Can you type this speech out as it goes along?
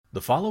The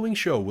following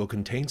show will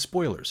contain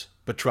spoilers,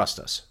 but trust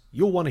us,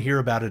 you'll want to hear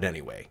about it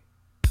anyway.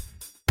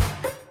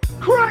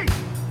 Christ!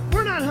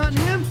 We're not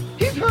hunting him!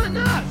 He's hunting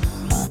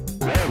us!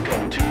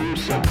 Welcome to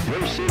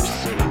Subversive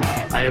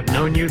Cinema. I have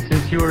known you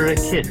since you were a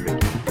kid,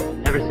 Ricky.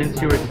 Ever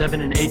since you were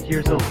 7 and 8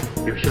 years old,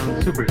 you've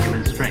shown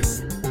superhuman strength.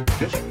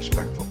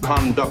 Disrespectful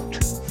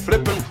conduct,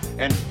 flippant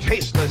and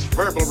tasteless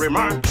verbal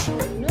remarks.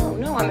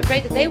 No, I'm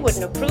afraid that they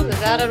wouldn't approve of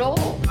that at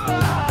all.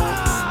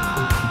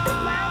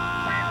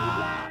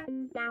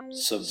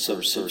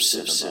 Subversive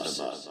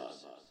Cinema.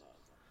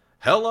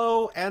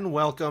 Hello and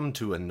welcome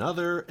to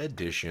another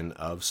edition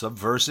of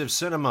Subversive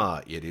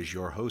Cinema. It is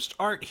your host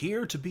Art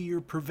here to be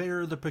your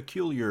purveyor of the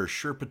peculiar,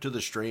 Sherpa to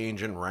the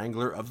strange, and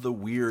wrangler of the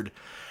weird,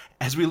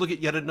 as we look at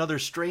yet another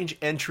strange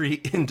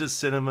entry into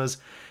cinema's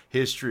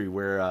history,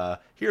 where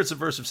here at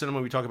Subversive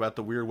Cinema we talk about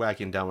the weird,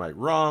 wacky, and downright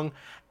wrong.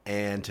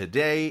 And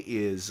today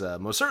is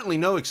most certainly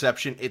no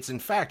exception. It's in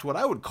fact what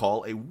I would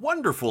call a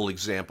wonderful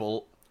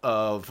example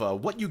of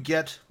what you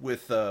get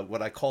with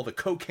what I call the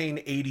cocaine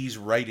 80s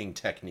writing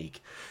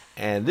technique.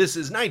 And this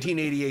is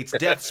 1988's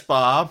Death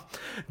Spa,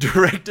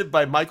 directed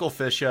by Michael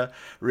Fisher,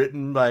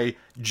 written by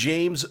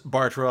James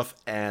Bartroff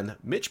and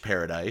Mitch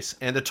Paradise.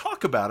 And to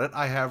talk about it,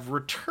 I have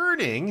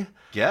returning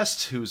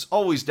guest who's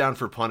always down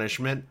for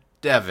punishment,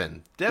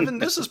 Devin. Devin,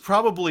 this is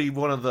probably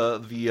one of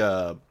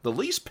the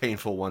least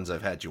painful ones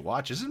I've had you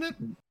watch, isn't it?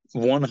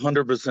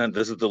 100%.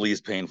 This is the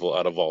least painful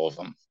out of all of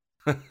them.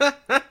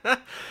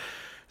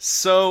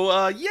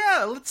 So,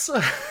 yeah,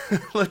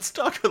 let's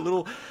talk a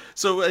little.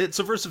 So at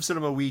Subversive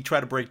Cinema, we try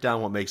to break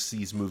down what makes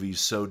these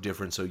movies so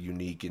different, so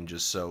unique, and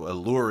just so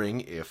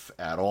alluring, if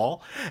at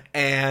all.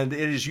 And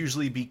it is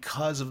usually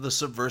because of the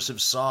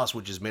subversive sauce,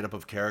 which is made up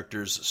of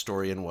characters,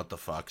 story, and what the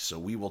fuck. So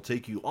we will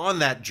take you on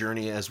that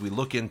journey as we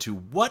look into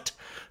what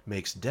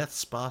makes Death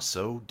Spa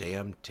so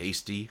damn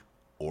tasty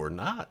or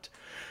not.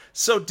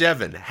 So,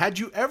 Devin, had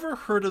you ever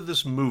heard of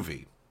this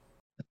movie?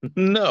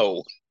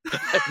 No,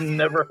 I've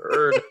never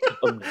heard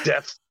of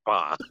Death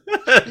Spa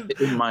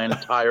in my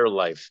entire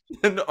life.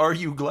 And are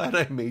you glad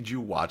I made you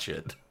watch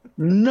it?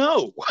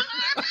 No,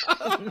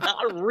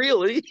 not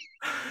really.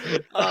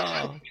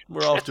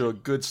 We're off to a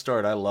good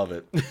start. I love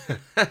it.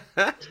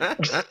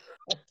 I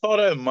thought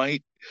I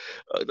might,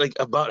 like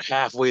about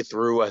halfway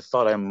through, I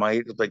thought I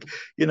might, like,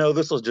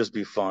 this will just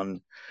be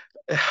fun.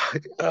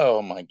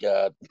 Oh my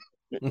God.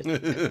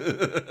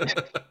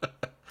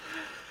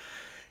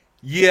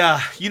 Yeah,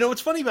 what's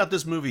funny about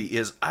this movie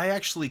is I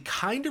actually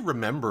kind of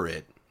remember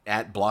it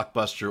at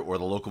Blockbuster or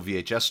the local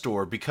VHS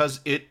store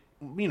because it's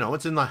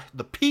in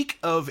the peak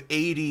of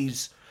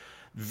 80s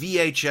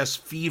VHS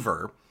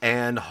fever,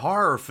 and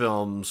horror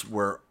films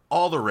were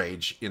all the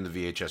rage in the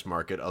VHS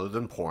market other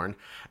than porn.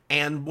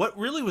 And what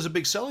really was a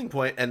big selling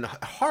point, and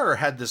horror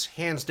had this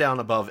hands down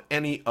above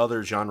any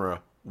other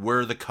genre,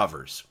 were the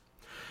covers.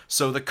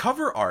 So the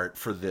cover art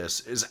for this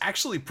is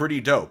actually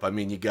pretty dope. I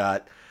mean, you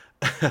got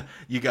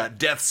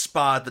Death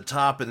Spa at the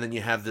top, and then you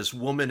have this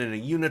woman in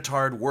a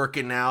unitard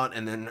working out,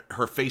 and then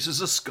her face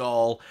is a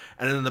skull,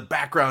 and then in the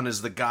background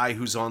is the guy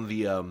who's on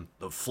the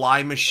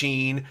fly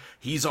machine.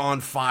 He's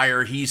on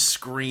fire, he's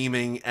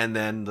screaming, and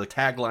then the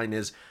tagline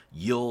is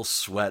 "You'll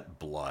sweat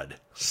blood."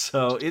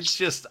 So it's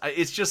just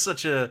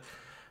such a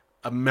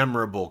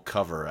memorable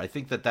cover. I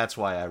think that's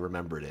why I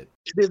remembered it.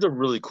 It is a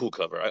really cool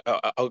cover.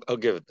 I'll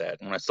give it that.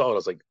 When I saw it, I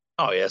was like,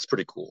 oh yeah, it's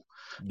pretty cool.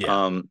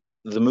 Yeah.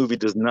 The movie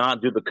does not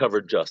do the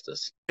cover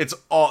justice. It's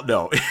all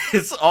over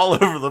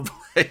the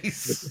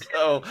place.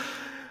 So,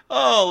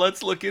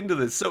 let's look into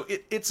this. So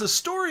it's a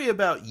story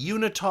about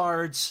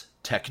unitards,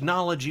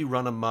 technology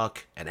run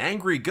amok, an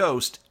angry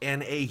ghost,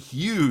 and a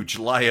huge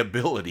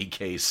liability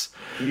case.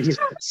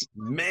 Yes.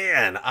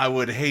 Man, I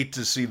would hate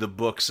to see the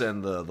books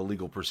and the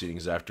legal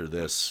proceedings after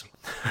this,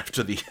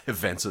 after the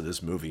events of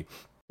this movie.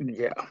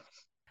 Yeah.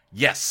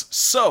 Yes,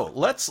 so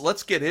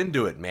let's get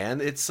into it, man.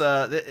 It's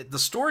the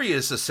story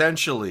is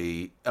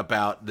essentially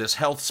about this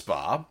health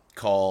spa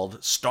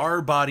called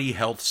Starbody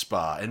Health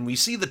Spa, and we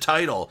see the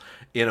title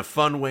in a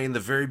fun way in the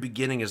very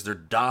beginning as they're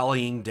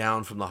dollying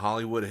down from the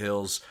Hollywood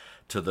Hills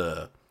to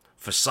the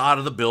facade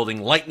of the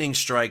building. Lightning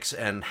strikes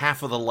and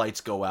half of the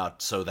lights go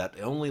out, so that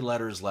the only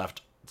letters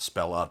left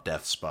spell out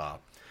Death Spa.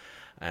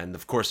 And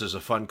of course, there's a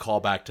fun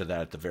callback to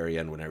that at the very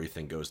end when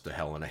everything goes to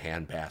hell in a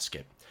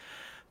handbasket.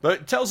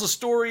 But it tells a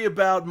story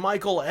about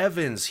Michael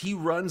Evans. He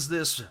runs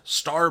this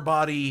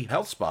Starbody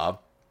Health Spa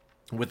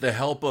with the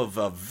help of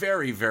a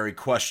very, very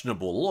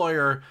questionable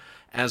lawyer,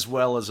 as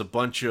well as a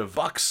bunch of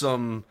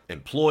buxom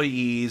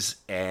employees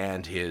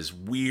and his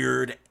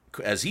weird,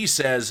 as he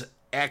says,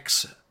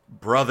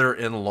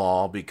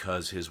 ex-brother-in-law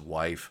because his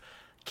wife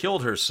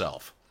killed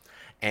herself.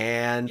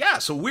 And yeah,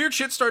 so weird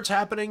shit starts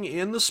happening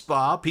in the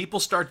spa. People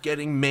start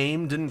getting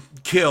maimed and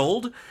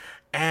killed.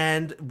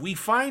 And we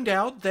find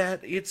out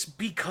that it's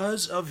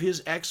because of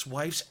his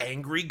ex-wife's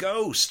angry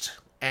ghost.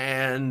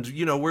 And,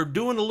 we're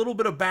doing a little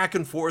bit of back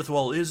and forth.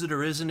 Well, is it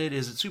or isn't it?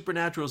 Is it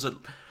supernatural? Is it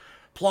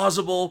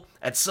plausible.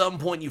 At some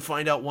point, you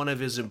find out one of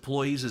his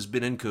employees has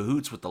been in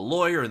cahoots with the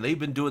lawyer, and they've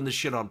been doing this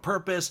shit on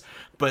purpose.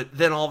 But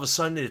then all of a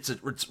sudden, it's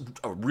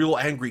a real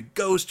angry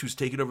ghost who's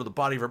taken over the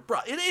body of her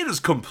brother. It is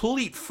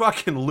complete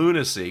fucking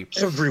lunacy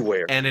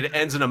everywhere, and it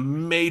ends in a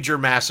major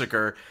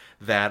massacre.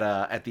 That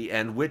at the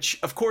end, which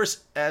of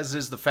course, as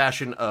is the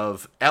fashion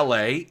of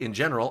LA in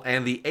general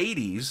and the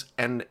 80s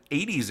and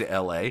 80s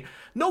LA,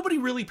 nobody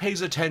really pays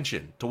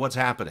attention to what's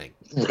happening.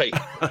 Right.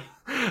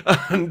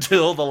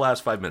 Until the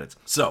last 5 minutes.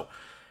 So,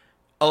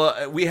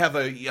 we have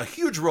a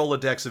huge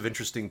Rolodex of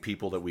interesting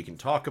people that we can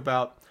talk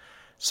about.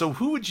 So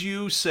who would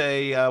you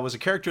say was a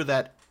character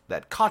that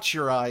caught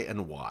your eye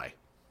and why?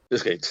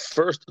 Okay,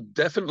 first,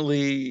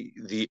 definitely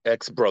the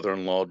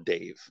ex-brother-in-law,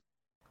 Dave.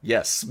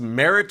 Yes,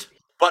 Merritt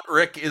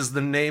Buttrick is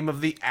the name of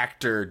the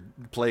actor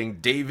playing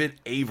David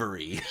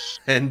Avery.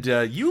 And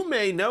you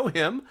may know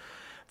him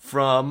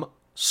from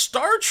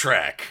Star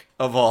Trek,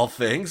 of all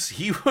things.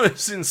 He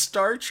was in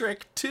Star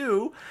Trek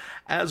 2,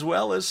 as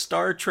well as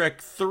Star Trek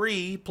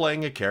 3,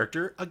 playing a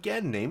character,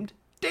 again, named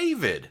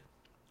David.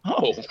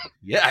 Oh.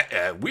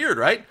 Yeah, weird,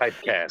 right?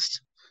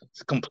 Typecast.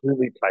 It's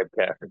completely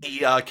typecast.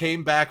 He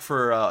came back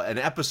for an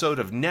episode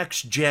of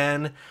Next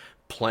Gen,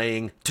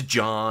 playing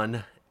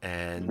T'Jon.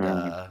 And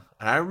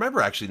I remember,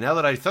 actually, now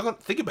that I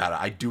think about it,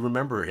 I do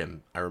remember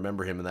him. I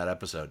remember him in that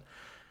episode.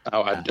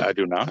 Oh, I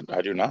do not.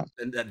 I do not.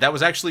 And that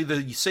was actually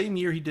the same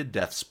year he did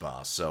Death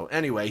Spa. So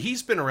anyway,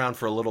 he's been around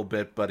for a little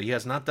bit, but he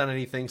has not done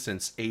anything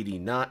since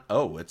 89.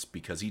 Oh, it's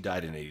because he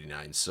died in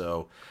 89.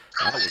 So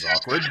that was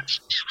awkward.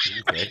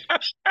 Okay.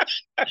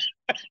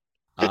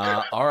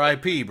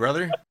 R.I.P.,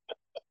 brother.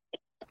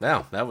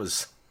 Now, that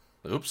was...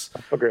 Oops.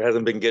 Fucker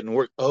hasn't been getting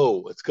work.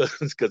 Oh, it's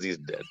because he's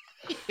dead.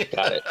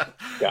 Got it.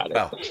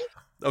 Well,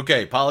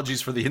 okay,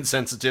 apologies for the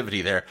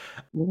insensitivity there.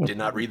 Did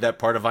not read that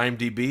part of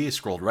IMDb.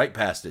 Scrolled right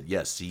past it.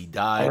 Yes, he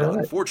died,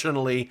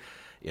 unfortunately,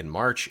 in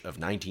March of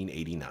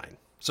 1989.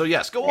 So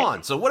yes, go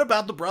on. So what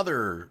about the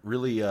brother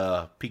really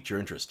piqued your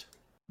interest?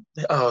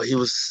 Oh, he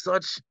was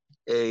such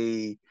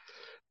a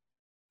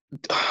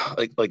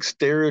like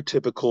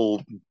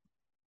stereotypical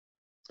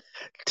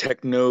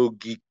techno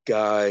geek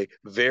guy,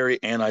 very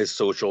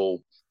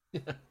antisocial,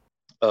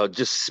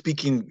 just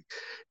speaking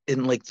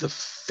in like the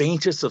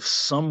faintest of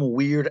some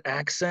weird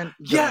accent.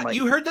 Yeah, like,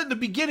 you heard that in the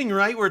beginning,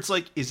 right? Where it's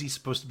like, is he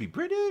supposed to be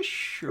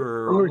British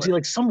or is he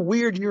like some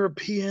weird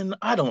European?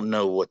 I don't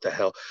know what the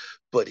hell,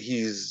 but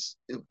his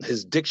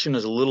diction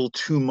is a little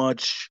too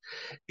much.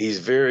 He's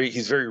very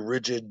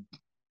rigid.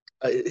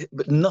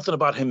 But nothing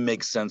about him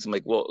makes sense. I'm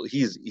like, well,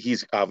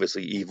 he's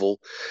obviously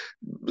evil.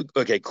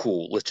 Okay,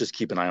 cool. Let's just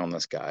keep an eye on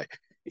this guy.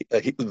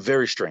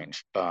 Very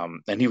strange.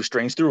 And he was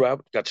strange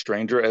throughout. Got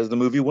stranger as the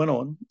movie went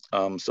on.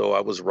 So I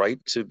was right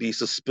to be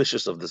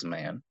suspicious of this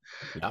man.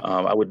 Yeah.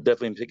 I would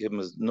definitely pick him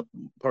as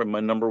probably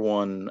my number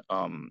one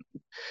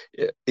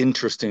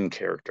interesting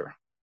character.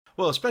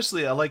 Well,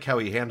 especially I like how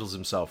he handles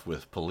himself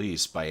with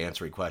police by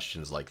answering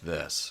questions like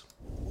this.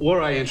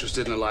 Were I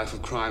interested in a life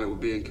of crime, it would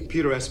be in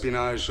computer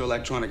espionage,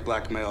 electronic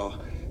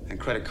blackmail, and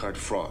credit card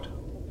fraud.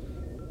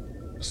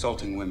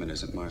 Assaulting women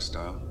isn't my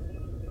style.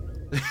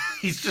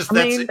 He's just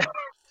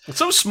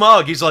so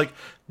smug. He's like,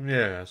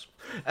 yes.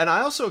 And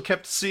I also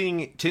kept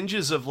seeing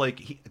tinges of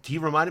like he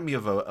reminded me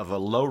of a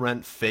low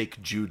rent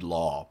fake Jude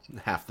Law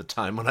half the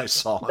time when I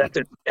saw him. That's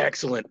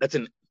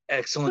an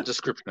excellent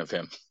description of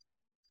him.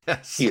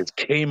 Yes. He is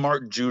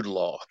Kmart Jude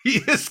Law. He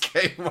is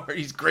Kmart.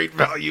 He's great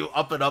value,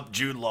 up and up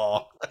Jude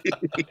Law.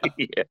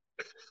 Yeah.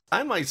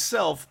 I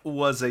myself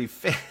was a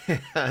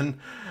fan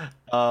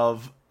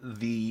of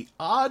the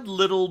odd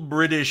little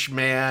British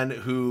man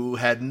who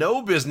had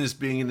no business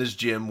being in this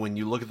gym when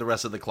you look at the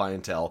rest of the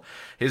clientele.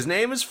 His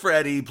name is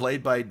Freddie,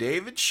 played by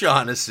David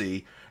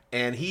Shaughnessy,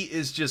 and he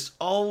is just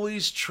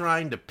always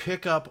trying to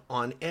pick up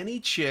on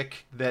any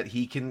chick that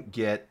he can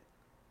get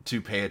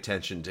to pay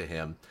attention to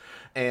him.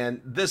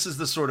 And this is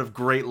the sort of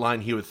great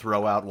line he would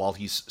throw out while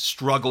he's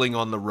struggling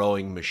on the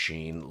rowing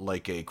machine,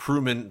 like a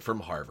crewman from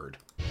Harvard.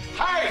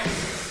 Hey!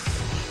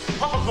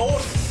 Pop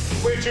aboard!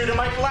 We're due to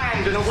make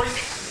land in a week.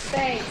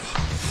 Thanks.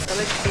 So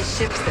let's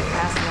see ships that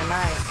pass in the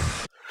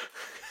night.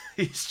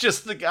 He's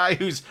just the guy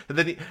who's... And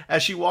then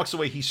as she walks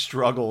away, he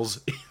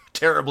struggles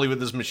terribly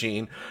with his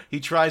machine. He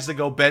tries to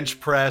go bench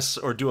press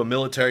or do a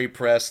military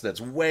press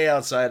that's way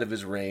outside of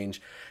his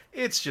range.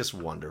 It's just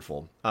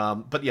wonderful.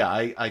 But yeah,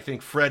 I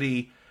think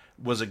Freddie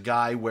was a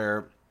guy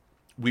where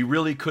we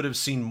really could have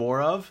seen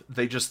more of.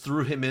 They just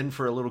threw him in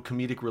for a little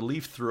comedic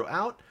relief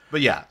throughout. But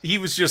yeah, he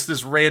was just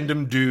this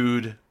random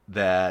dude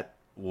that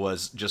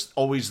was just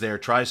always there,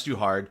 tries too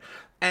hard.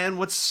 And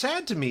what's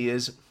sad to me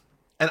is,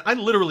 and I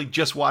literally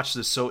just watched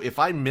this, so if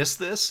I miss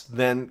this,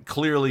 then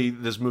clearly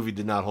this movie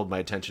did not hold my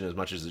attention as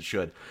much as it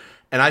should.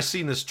 And I've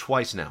seen this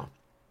twice now.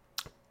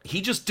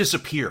 He just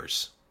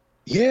disappears.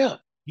 Yeah.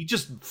 He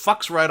just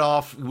fucks right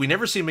off. We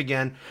never see him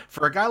again.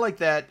 For a guy like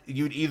that,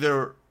 you'd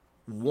either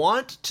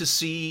want to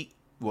see,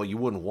 well, you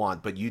wouldn't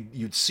want, but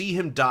you'd see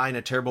him die in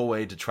a terrible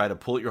way to try to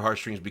pull at your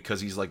heartstrings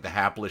because he's like the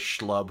hapless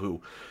schlub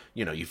who,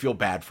 you know, you feel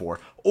bad for.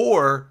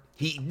 Or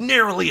he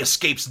narrowly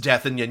escapes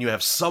death, and then you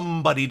have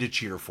somebody to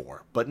cheer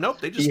for. But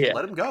nope, they just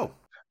let him go.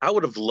 I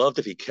would have loved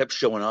if he kept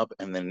showing up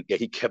and then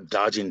he kept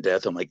dodging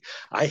death. I'm like,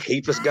 I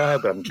hate this guy,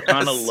 but I'm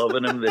kind of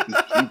loving him that he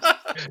keeps,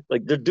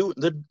 like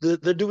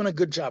they're doing a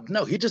good job.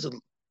 No, he does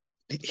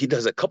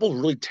a couple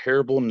really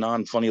terrible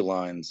non-funny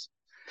lines,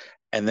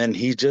 and then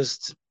he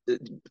just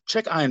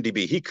check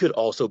IMDb. He could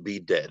also be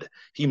dead.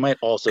 He might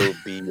also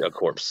be a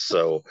corpse.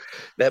 So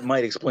that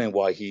might explain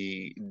why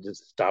he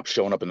just stopped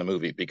showing up in the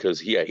movie, because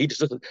he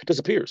just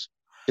disappears.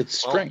 It's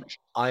strange.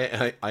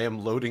 Well, I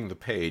am loading the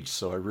page,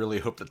 so I really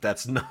hope that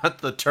that's not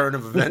the turn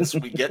of events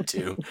we get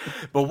to.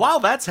 But while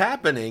that's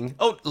happening,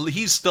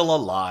 he's still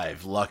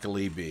alive,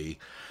 luckily, B.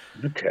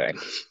 Okay.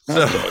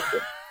 So,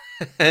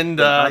 and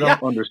I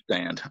don't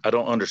understand. I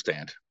don't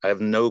understand. I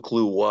have no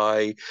clue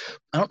why.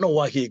 I don't know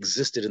why he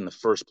existed in the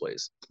first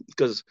place,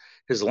 because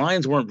his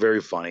lines weren't very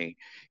funny.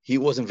 He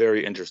wasn't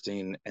very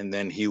interesting, and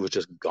then he was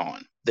just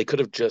gone. They could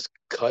have just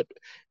cut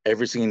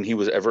every scene he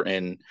was ever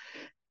in,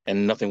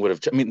 and nothing would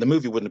have. I mean, the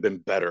movie wouldn't have been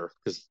better,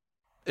 because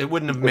it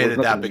wouldn't have made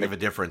it that big of a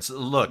difference.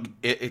 Look,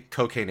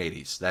 cocaine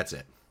 80s. That's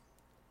it.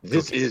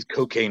 This is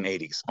cocaine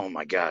 80s. Oh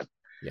my god.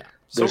 Yeah.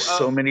 There's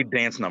so many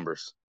dance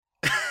numbers.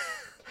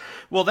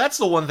 Well, that's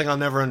the one thing I'll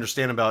never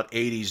understand about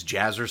 80s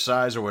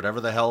jazzercise or whatever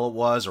the hell it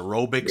was,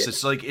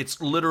 aerobics. Yeah.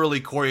 It's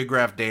literally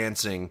choreographed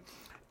dancing,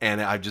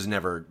 and I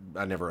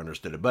never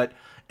understood it. But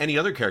any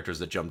other characters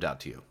that jumped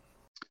out to you?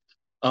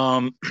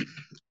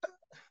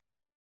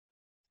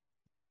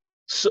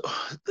 So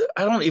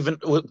I don't even,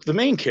 the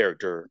main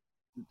character,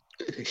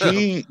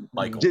 he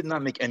did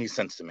not make any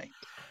sense to me.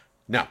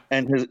 No.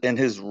 And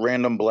his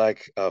random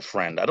black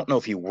friend. I don't know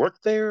if he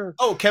worked there.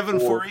 Oh, Kevin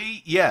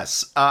Foree?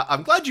 Yes.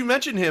 I'm glad you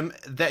mentioned him,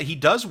 that he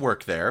does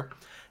work there.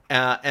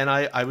 And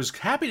I was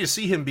happy to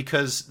see him,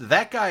 because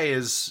that guy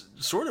is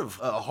sort of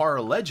a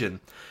horror legend.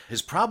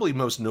 His probably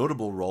most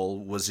notable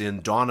role was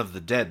in Dawn of the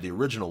Dead, the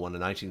original one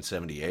in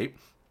 1978.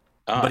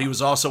 But he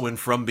was also in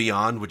From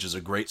Beyond, which is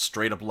a great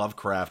straight-up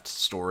Lovecraft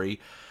story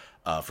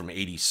from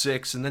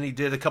 86. And then he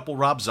did a couple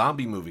Rob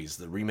Zombie movies,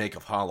 the remake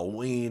of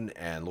Halloween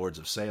and Lords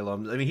of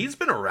Salem. I mean, he's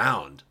been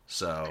around,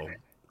 so...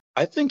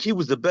 I think he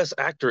was the best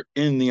actor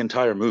in the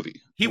entire movie.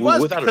 He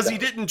was, because he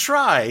didn't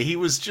try. He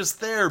was just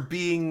there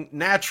being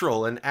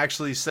natural and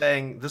actually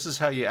saying, this is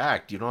how you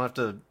act. You don't have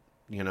to,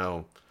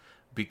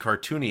 be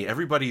cartoony.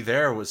 Everybody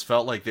there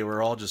felt like they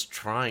were all just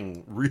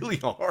trying really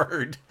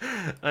hard.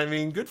 I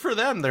mean, good for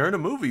them. They're in a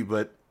movie,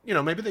 but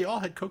maybe they all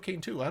had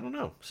cocaine too. I don't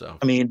know. So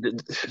I mean,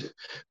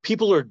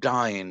 people are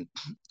dying,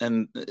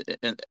 and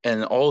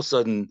all of a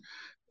sudden,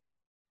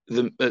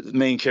 the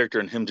main character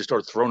and him just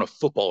started throwing a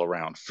football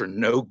around for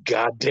no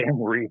goddamn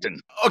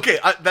reason. Okay,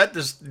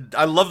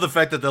 I love the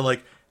fact that they're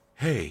like,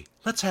 "Hey,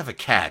 let's have a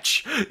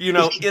catch," in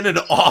an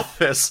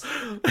office.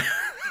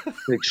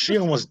 Like, she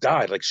almost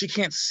died. Like, she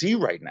can't see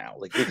right now,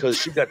 like, because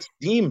she got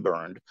steam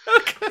burned.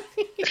 Okay.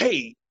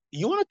 Hey,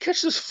 you want to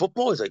catch this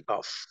football? He's like,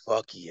 oh,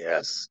 fuck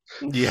yes.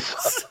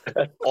 Yes.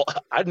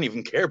 I didn't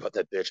even care about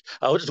that bitch.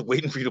 I was just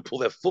waiting for you to pull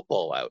that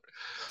football out.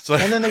 So,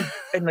 and then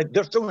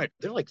they're throwing it.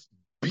 They're like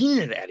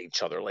beating it at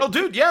each other. Like, oh,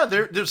 dude, yeah.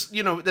 There's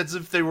as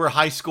if they were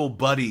high school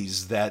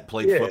buddies that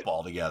played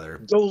football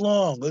together. Go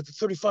long.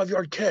 It's a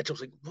 35-yard catch. I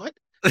was like, what?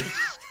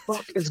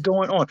 Fuck is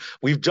going on?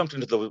 We've jumped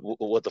into the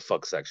what the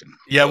fuck section.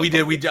 Yeah, we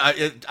did.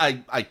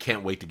 I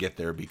can't wait to get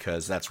there,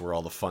 because that's where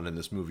all the fun in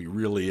this movie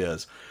really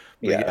is.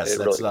 But yeah, yes,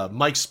 that's really...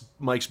 Mike's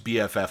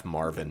BFF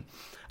Marvin.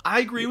 I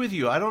agree with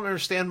you. I don't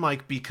understand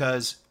Mike,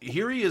 because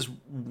here he is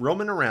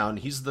roaming around.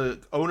 He's the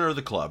owner of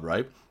the club,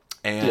 right?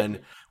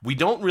 And we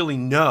don't really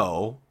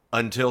know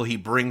until he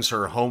brings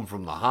her home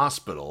from the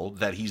hospital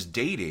that he's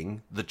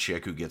dating the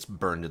chick who gets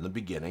burned in the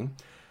beginning.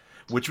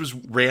 Which was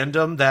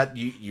random that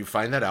you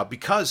find that out,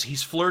 because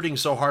he's flirting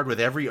so hard with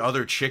every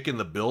other chick in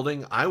the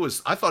building. I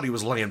thought he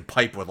was laying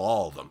pipe with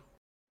all of them.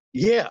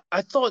 Yeah,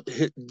 I thought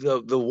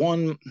the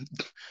one,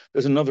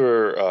 there's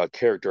another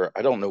character,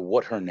 I don't know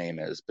what her name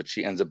is, but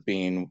she ends up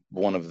being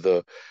one of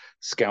the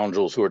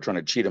scoundrels who are trying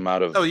to cheat him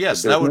out of. Oh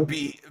yes, that would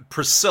be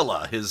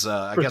Priscilla, his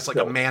I guess like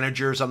a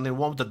manager or something, the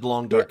one with the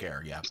long dark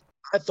hair. Yeah.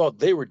 I thought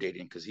they were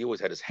dating, because he always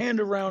had his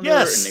hand around her,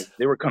 and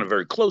they were kind of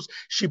very close.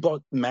 She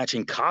bought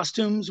matching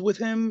costumes with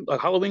him,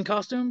 like Halloween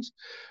costumes,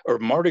 or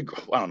Mardi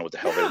Gras. I don't know what the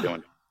hell they were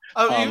doing.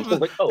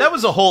 That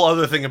was a whole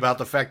other thing about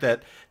the fact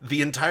that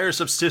the entire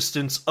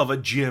subsistence of a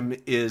gym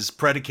is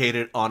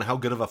predicated on how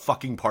good of a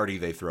fucking party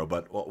they throw.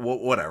 But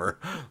whatever.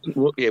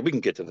 Well, yeah, we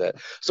can get to that.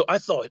 So I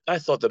thought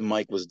that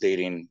Mike was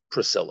dating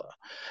Priscilla,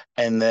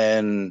 and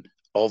then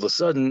all of a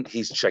sudden,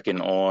 he's checking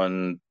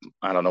on,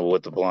 I don't know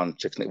what the blonde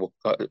chick's name,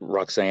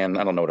 Roxanne,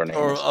 I don't know what her name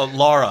is. Or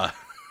Laura.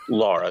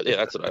 Laura, yeah,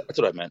 that's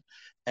what I meant.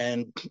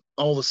 And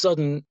all of a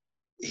sudden,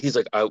 he's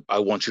like, I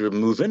want you to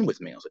move in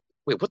with me. I was like,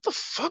 wait, what the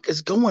fuck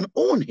is going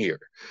on here?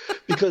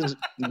 Because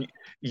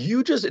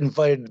you just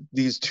invited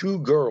these two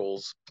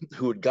girls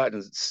who had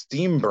gotten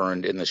steam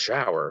burned in the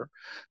shower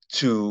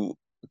to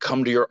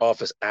come to your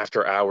office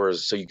after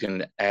hours so you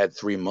can add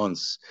 3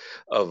 months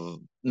of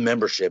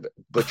membership,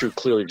 but you're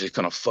clearly just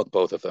gonna fuck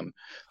both of them.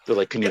 They're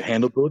like, can you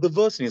handle both of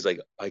us? And he's like,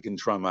 I can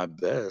try my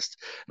best.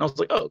 And I was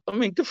like, oh, I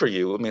mean, good for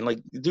you. I mean, like,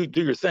 do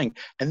your thing.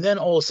 And then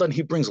all of a sudden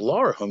he brings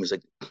Laura home. He's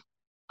like,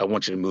 I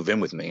want you to move in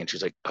with me. And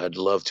she's like, I'd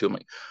love to. I'm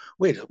like,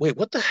 wait,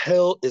 what the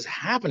hell is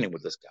happening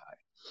with this guy?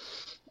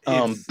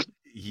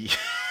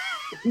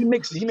 He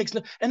makes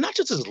and not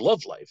just his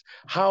love life,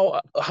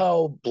 how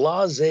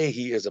blasé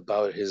he is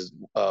about his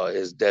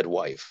dead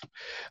wife.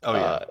 Oh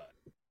yeah.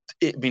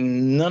 I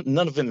mean,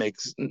 none of it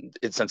makes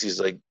it sense. He's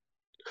like,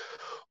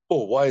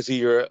 oh, why is he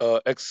your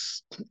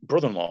ex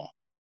brother-in-law?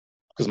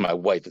 Because my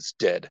wife is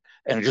dead,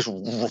 and it just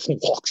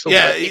walks away.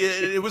 Yeah,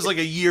 it was like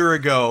a year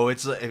ago.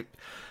 It's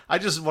I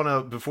just want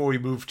to, before we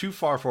move too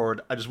far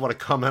forward, I just want to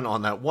comment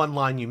on that one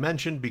line you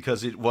mentioned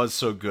because it was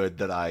so good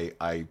that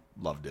I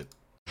loved it.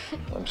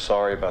 I'm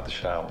sorry about the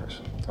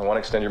showers. I want to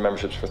extend your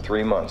memberships for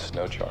 3 months,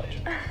 no charge.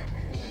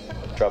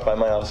 Drop by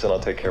my office and I'll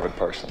take care of it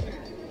personally.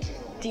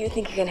 Do you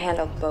think you can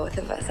handle both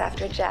of us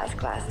after jazz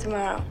class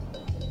tomorrow?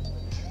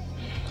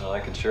 Well, I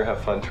can sure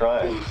have fun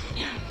trying.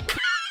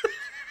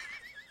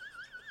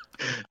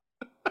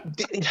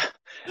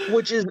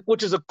 which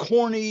is a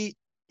corny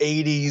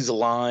 80s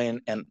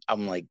line, and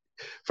I'm like,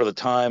 for the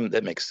time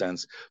that makes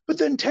sense. But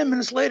then 10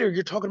 minutes later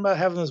you're talking about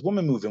having this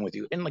woman move in with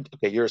you, and like,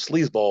 okay, you're a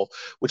sleazeball,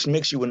 which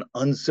makes you an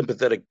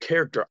unsympathetic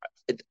character.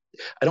 I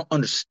don't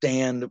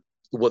understand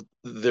what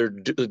they're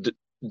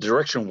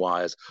direction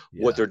wise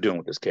what they're doing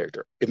with this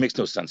character. It makes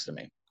no sense to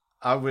me.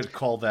 I would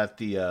call that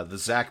the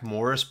Zach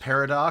Morris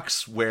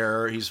paradox,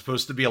 where he's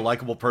supposed to be a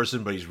likable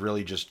person but he's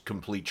really just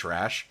complete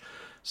trash.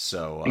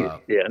 So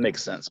yeah, it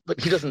makes sense. But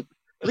he doesn't.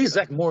 At least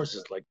Zach Morris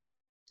is like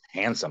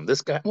handsome.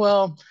 This guy,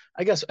 well,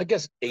 I guess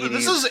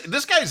 80s.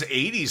 This guy's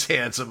 80s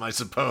handsome, I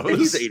suppose.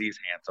 He's 80s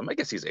handsome. I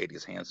guess he's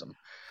 80s handsome.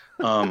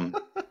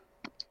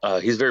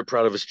 He's very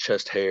proud of his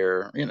chest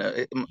hair. You know,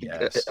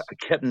 yes. I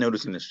kept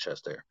noticing his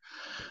chest hair.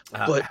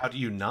 But how do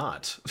you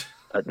not?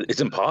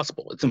 It's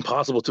impossible. It's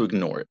impossible to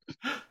ignore it.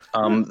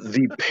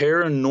 The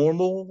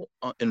paranormal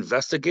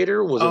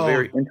investigator was a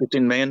very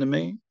interesting man to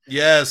me.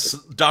 Yes,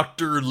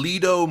 Dr.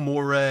 Lido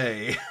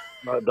Moray.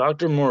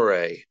 Dr.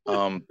 Moray,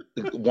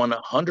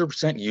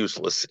 100%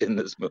 useless in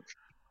this movie.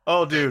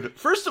 Oh, dude.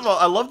 First of all,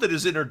 I love that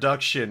his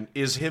introduction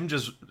is him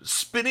just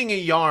spinning a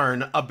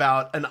yarn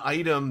about an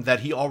item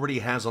that he already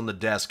has on the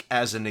desk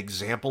as an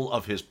example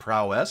of his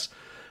prowess.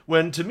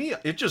 When, to me,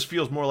 it just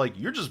feels more like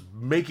you're just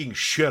making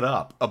shit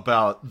up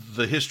about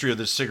the history of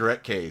this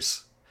cigarette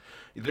case.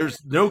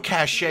 There's no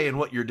cachet in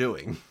what you're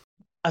doing.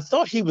 I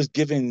thought he was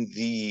giving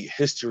the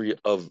history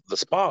of the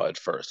spa at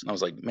first, and I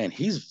was like, man,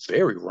 he's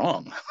very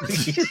wrong.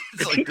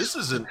 It's like, this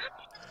isn't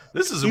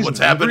what's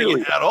happening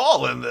really, at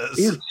all in this.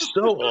 He's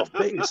so off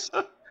base.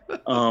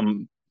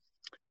 And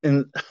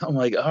I'm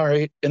like, all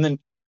right. And then,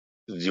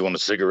 do you want a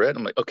cigarette?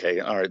 I'm like, okay,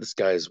 all right, this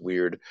guy is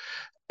weird.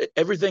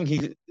 Everything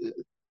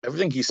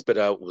he spit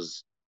out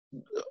was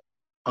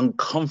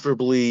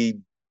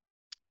uncomfortably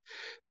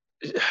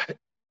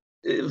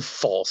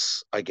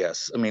false, I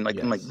guess. I mean, like,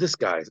 yes. I'm like, this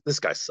guy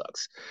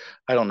sucks.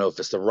 I don't know if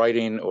it's the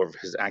writing or if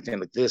his acting.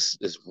 Like, this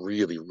is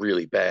really,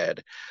 really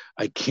bad.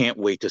 I can't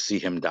wait to see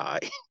him die,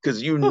 because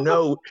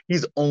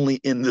he's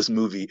only in this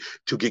movie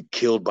to get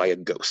killed by a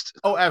ghost.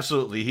 Oh,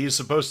 absolutely. He's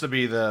supposed to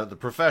be the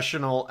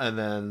professional, and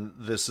then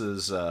this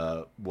is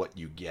what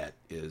you get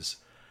is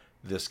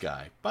this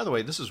guy. By the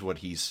way, this is what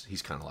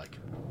he's kind of like.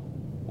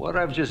 What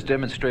I've just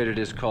demonstrated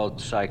is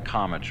called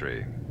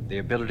psychometry. The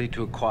ability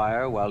to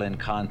acquire, while in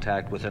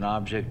contact with an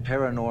object,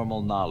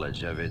 paranormal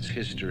knowledge of its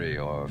history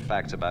or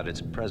facts about its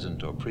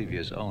present or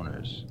previous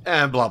owners.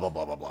 And blah, blah,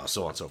 blah, blah, blah,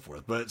 so on and so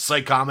forth. But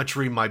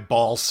psychometry, my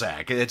ball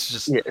sack. It's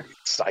just... Yeah,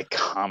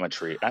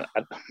 psychometry.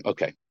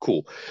 Okay,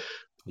 cool.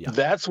 Yeah.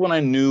 That's when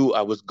I knew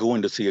I was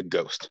going to see a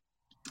ghost.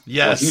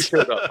 Yes. When he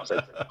showed up, I was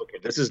like, okay,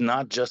 this is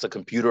not just a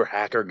computer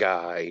hacker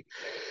guy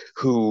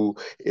who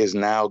is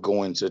now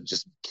going to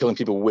just killing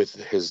people with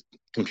his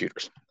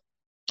computers.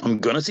 I'm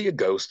going to see a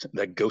ghost.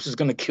 That ghost is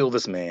going to kill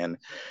this man.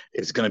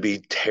 It's going to be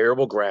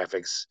terrible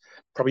graphics,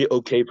 probably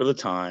okay for the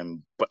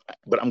time, but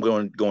I'm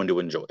going to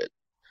enjoy it.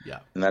 Yeah.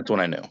 And that's when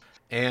I knew.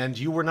 And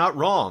you were not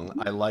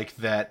wrong. I like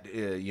that,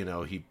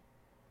 he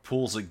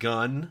pulls a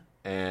gun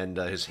and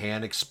his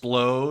hand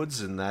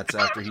explodes, and that's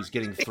after he's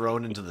getting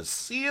thrown into the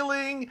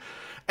ceiling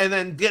and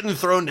then getting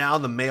thrown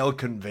down the mail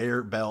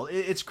conveyor belt.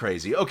 It's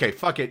crazy. Okay,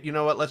 fuck it. You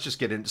know what? Let's just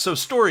get in. So,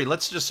 story,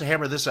 let's just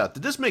hammer this out.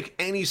 Did this make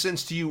any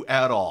sense to you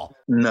at all?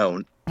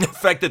 No. The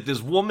fact that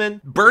this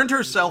woman burned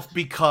herself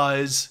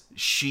because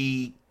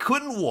she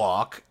couldn't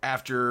walk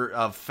after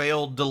a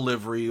failed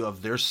delivery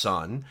of their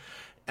son.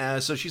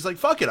 So she's like,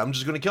 fuck it, I'm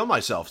just going to kill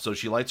myself. So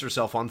she lights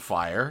herself on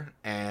fire,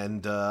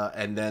 and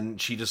then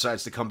she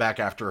decides to come back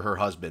after her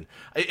husband.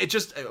 It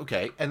just,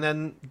 okay, and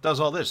then does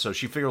all this. So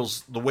she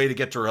feels the way to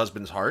get to her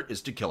husband's heart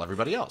is to kill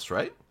everybody else,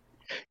 right?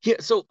 Yeah,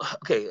 so,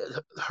 okay,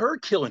 her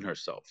killing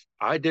herself,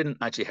 I didn't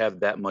actually have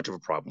that much of a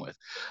problem with.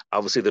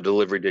 Obviously, the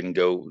delivery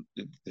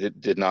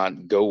did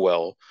not go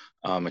well,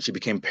 and she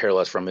became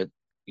paralyzed from it,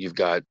 You've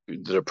got the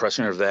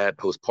depression of that,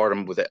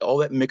 postpartum, with all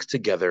that mixed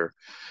together.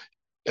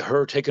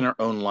 Her taking her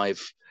own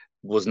life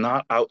was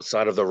not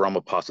outside of the realm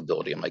of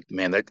possibility. I'm like,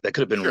 man, that could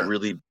have been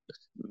really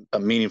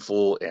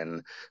meaningful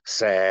and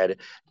sad,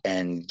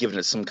 and given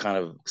it some kind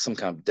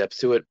of depth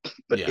to it.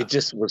 But it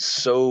just was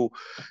so.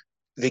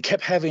 They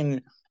kept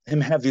having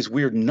him have these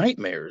weird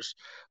nightmares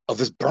of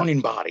this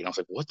burning body, and I was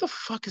like, what the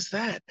fuck is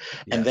that?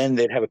 And then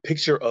they'd have a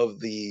picture of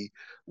the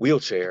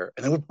wheelchair,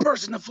 and then would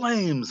burst into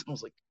flames. I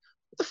was like,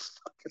 what the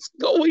fuck is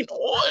going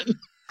on?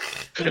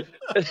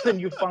 And then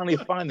you finally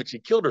find that she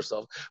killed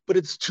herself, but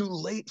it's too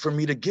late for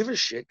me to give a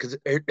shit because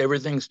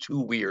everything's too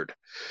weird.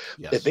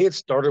 If they had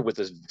started with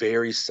this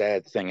very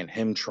sad thing and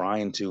him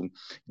trying to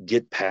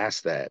get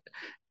past that,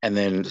 and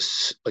then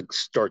like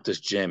start this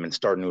gym and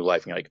start a new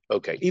life, and you're like,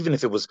 okay, even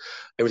if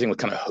everything was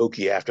kind of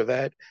hokey after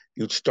that,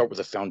 you'd start with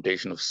a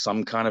foundation of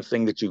some kind of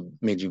thing that you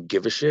made you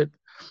give a shit.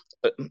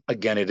 But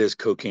again, it is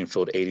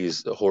cocaine-filled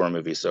 80s horror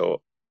movie,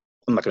 so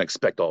I'm not going to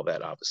expect all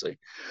that, obviously.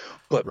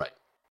 But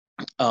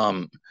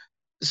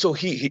so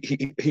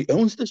he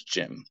owns this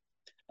gym,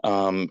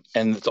 and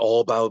it's all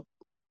about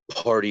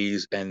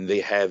parties, and they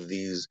have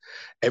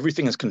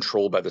everything is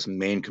controlled by this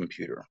main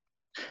computer,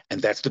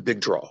 and that's the big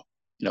draw.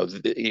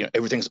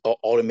 Everything's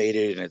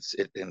automated, and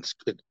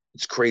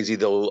it's crazy.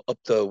 They'll up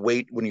the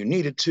weight when you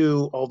need it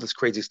to, all this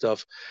crazy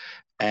stuff,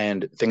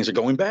 and things are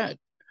going bad.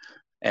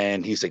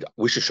 And he's like,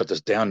 we should shut this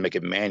down, make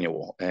it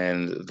manual.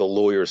 And the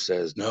lawyer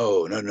says,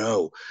 no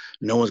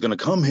one's going to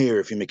come here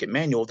if you make it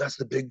manual. That's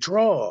the big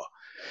draw.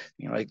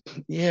 Like,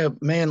 yeah,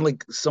 man,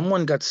 like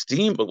someone got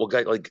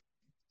got like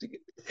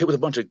hit with a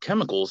bunch of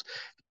chemicals,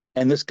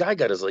 and this guy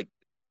got his like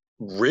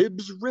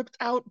ribs ripped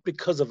out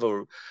because of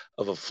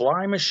a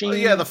fly machine.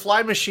 The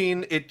fly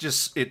machine,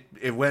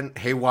 it went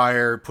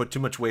haywire, put too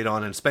much weight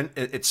on, and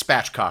it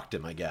spatchcocked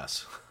him, I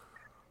guess.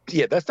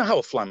 Yeah, that's not how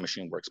a fly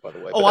machine works, by the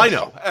way. Oh, I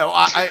know.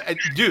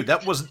 Dude,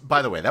 that was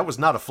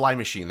not a fly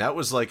machine. That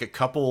was like a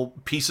couple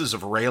pieces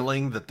of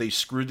railing that they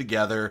screwed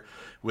together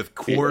with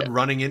cord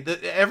running in.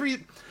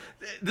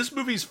 This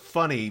movie's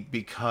funny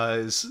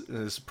because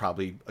this is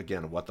probably,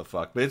 again, what the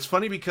fuck, but it's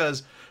funny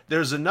because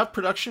there's enough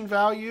production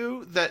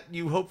value that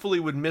you hopefully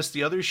would miss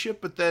the other shit,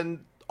 but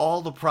then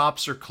all the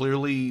props are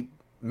clearly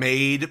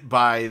made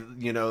by,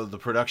 the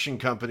production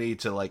company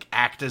to like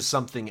act as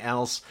something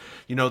else.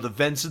 The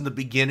vents in the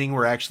beginning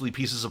were actually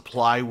pieces of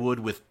plywood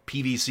with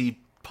PVC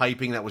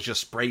piping that was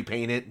just spray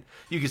painted.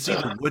 You can see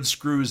the wood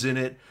screws in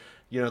it.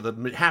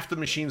 Half the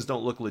machines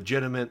don't look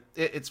legitimate.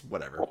 It's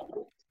whatever.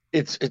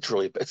 It's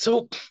really bad.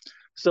 So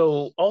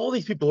all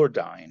these people are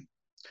dying,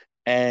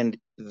 and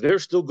they're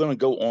still going to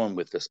go on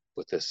with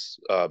this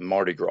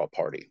Mardi Gras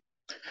party.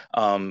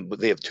 But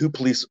they have two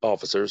police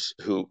officers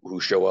who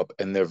show up,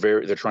 and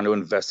they're trying to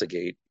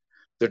investigate.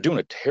 They're doing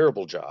a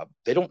terrible job.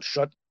 They don't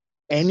shut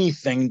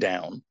anything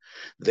down.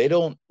 They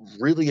don't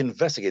really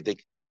investigate. They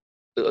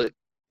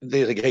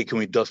like, hey, can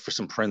we dust for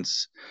some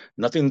prints?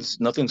 Nothing's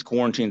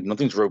quarantined.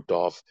 Nothing's roped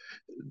off.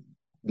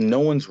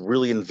 No one's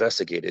really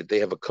investigated. They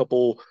have a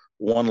couple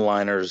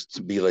one-liners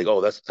to be like,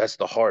 oh, that's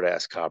the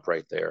hard-ass cop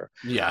right there.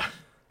 Yeah.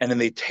 And then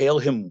they tail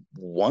him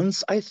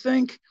once, I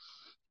think.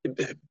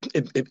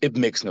 It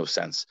makes no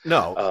sense.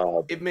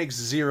 No, it makes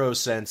zero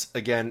sense.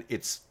 Again,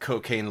 it's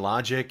cocaine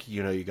logic.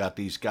 You got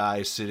these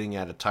guys sitting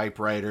at a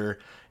typewriter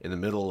in the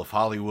middle of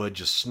Hollywood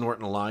just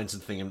snorting lines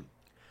and thinking,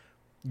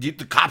 the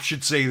cops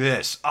should say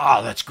this.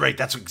 Oh, that's great.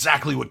 That's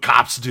exactly what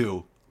cops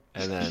do.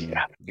 And then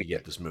you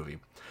get this movie.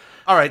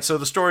 All right, so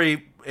the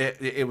story,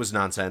 it was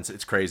nonsense.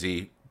 It's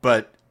crazy.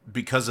 But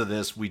because of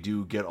this, we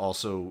do get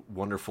also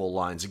wonderful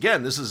lines.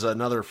 Again, this is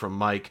another from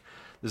Mike.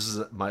 This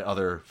is my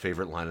other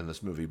favorite line in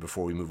this movie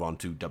before we move on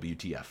to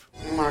WTF.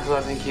 Marshall,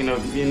 I think you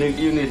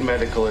need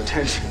medical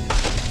attention.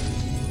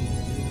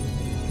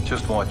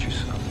 Just watch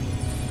yourself,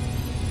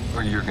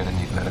 or you're gonna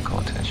need medical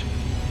attention.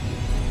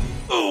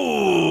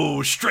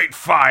 Ooh, straight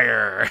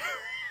fire.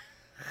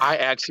 I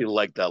actually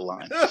like that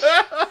line.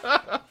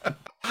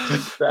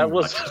 That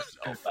was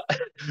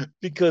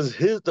because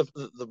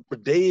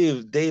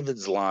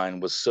David's line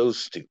was so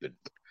stupid.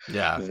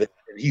 Yeah,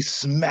 he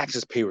smacks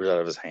his papers out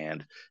of his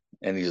hand,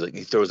 and he's like,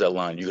 he throws that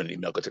line, "You're gonna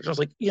need medical attention." I was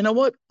like, you know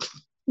what?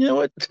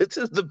 This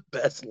is the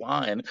best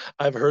line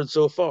I've heard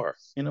so far.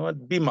 You know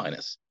what? B-.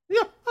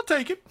 Yeah, I'll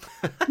take it.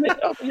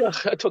 Yeah,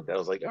 I took that. I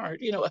was like, all right,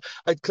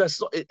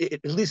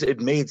 at least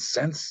it made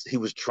sense. He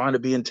was trying to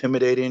be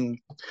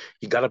intimidating.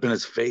 He got up in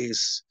his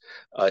face.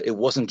 It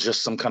wasn't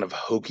just some kind of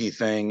hokey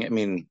thing. I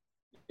mean,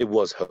 it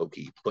was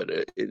hokey, but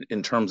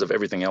in terms of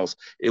everything else,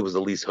 it was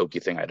the least hokey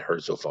thing I'd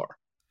heard so far.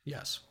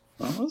 Yes.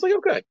 I was like,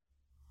 okay.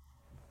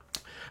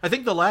 I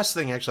think the last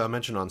thing, actually, I'll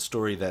mention on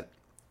story that,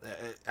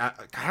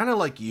 kind of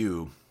like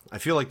you, I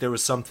feel like there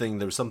was something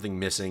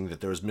missing,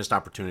 that there was missed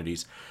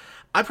opportunities.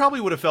 I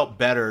probably would have felt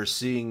better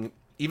seeing,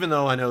 even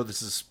though I know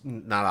this is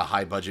not a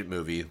high-budget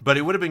movie, but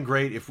it would have been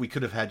great if we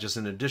could have had just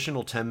an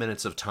additional 10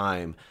 minutes of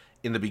time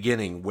in the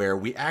beginning where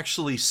we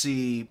actually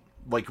see,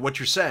 like what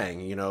you're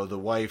saying, the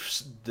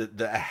wife's,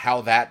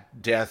 how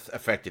that death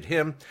affected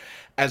him,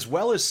 as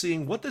well as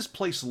seeing what this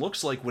place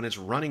looks like when it's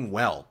running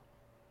well.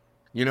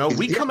 You know,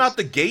 we come out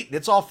the gate and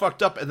it's all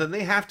fucked up, and then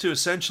they have to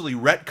essentially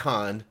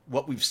retcon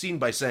what we've seen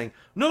by saying,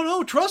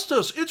 no, trust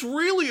us, it's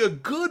really a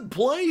good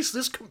place.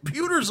 This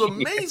computer's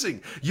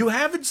amazing. You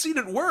haven't seen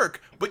it work,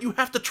 but you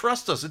have to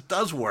trust us. It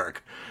does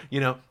work.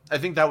 You know, I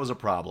think that was a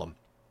problem,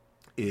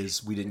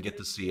 is we didn't get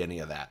to see any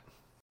of that.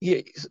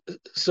 Yeah,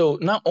 so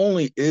not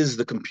only is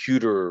the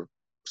computer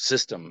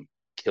system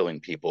killing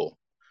people,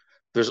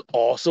 there's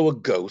also a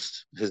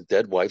ghost, his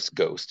dead wife's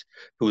ghost,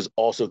 who is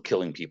also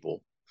killing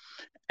people.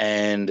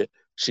 And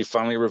she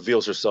finally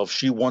reveals herself.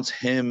 She wants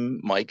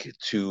him, Mike,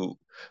 to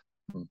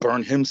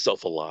burn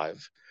himself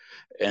alive.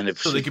 And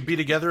if they could be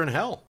together in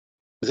hell.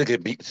 They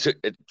could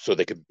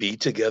be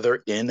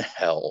together in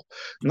hell.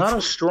 Not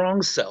a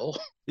strong sell.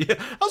 Yeah,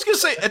 I was gonna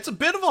say it's a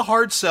bit of a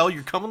hard sell.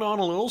 You're coming on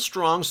a little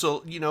strong,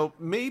 so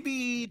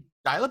maybe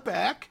dial it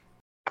back.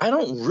 I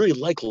don't really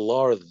like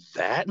Laura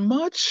that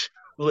much.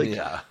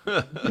 Yeah.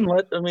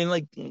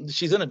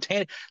 She's in a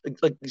tan.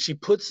 Like she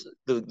puts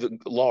the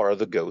Laura,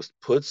 the ghost,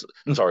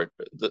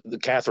 the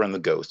Catherine, the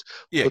ghost,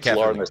 puts Catherine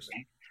Laura in this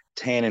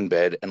tanning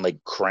bed and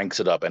cranks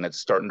it up, and it's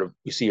starting to.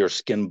 You see her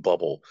skin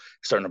bubble,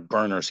 starting to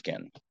burn her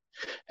skin,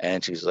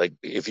 and she's like,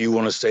 "If you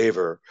want to save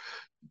her,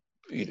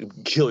 you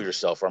kill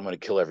yourself, or I'm going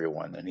to kill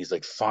everyone." And he's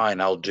like, "Fine,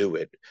 I'll do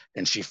it."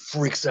 And she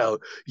freaks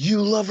out.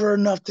 "You love her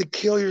enough to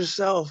kill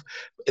yourself?"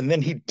 And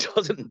then he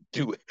doesn't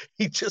do it.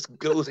 He just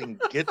goes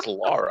and gets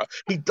Laura.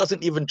 He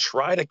doesn't even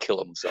try to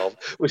kill himself,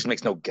 which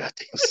makes no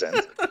goddamn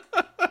sense.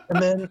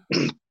 And then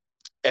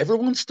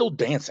everyone's still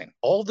dancing.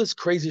 All this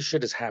crazy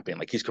shit is happening.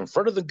 Like, he's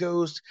confronted the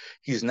ghost.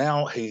 He is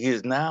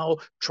now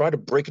tried to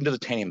break into the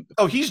tanning.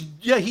 Oh, he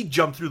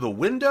jumped through the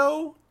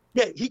window.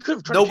 Yeah, he could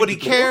have tried. Nobody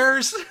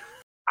cares.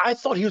 I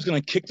thought he was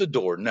going to kick the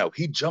door. No,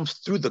 he jumps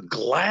through the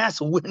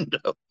glass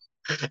window.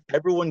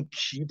 Everyone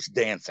keeps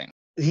dancing.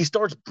 He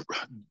starts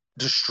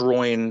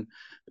destroying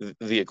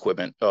the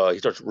equipment. He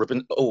starts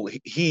ripping. Oh,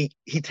 he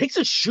takes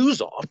his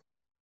shoes off,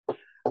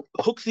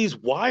 hooks these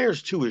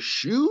wires to his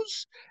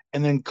shoes,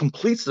 and then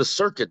completes the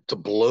circuit to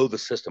blow the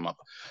system up.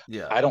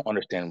 Yeah, I don't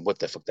understand what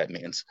the fuck that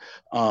means.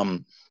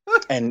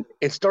 And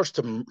it starts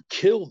to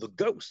kill the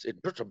ghost. It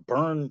starts to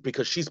burn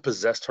because she's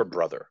possessed her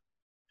brother,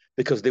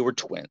 because they were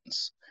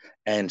twins,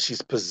 and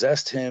she's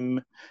possessed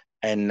him,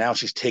 and now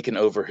she's taken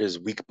over his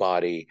weak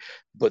body.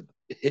 But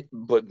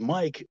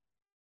Mike,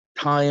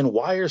 tying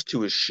wires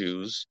to his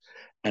shoes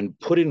and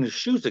putting his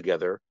shoes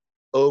together,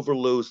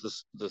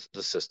 overloads the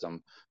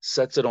system,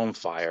 sets it on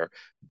fire,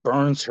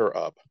 burns her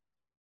up.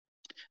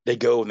 They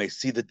go and they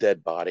see the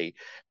dead body,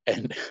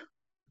 and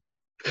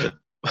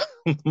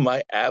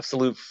my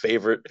absolute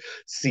favorite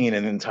scene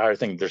in the entire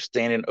thing, they're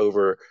standing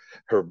over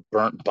her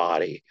burnt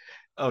body.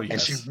 Oh,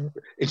 yes.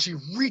 And she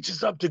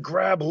reaches up to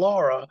grab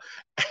Laura,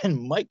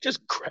 and Mike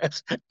just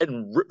grabs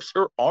and rips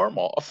her arm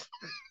off.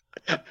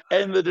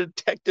 And the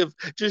detective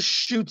just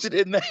shoots it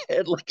in the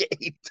head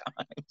 8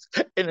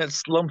 times, and it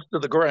slumps to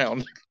the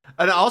ground.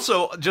 And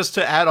also, just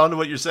to add on to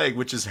what you're saying,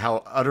 which is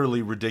how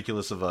utterly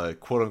ridiculous of a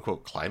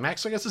quote-unquote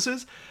climax, I guess this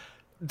is,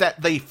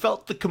 that they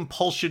felt the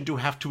compulsion to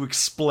have to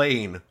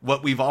explain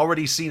what we've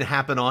already seen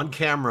happen on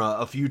camera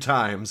a few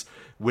times,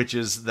 which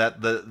is that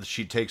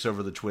she takes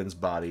over the twins'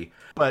 body.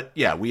 But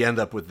yeah, we end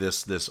up with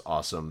this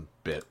awesome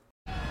bit.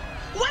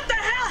 What the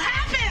hell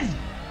happened?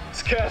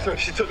 It's Catherine.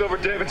 She took over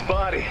David's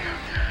body.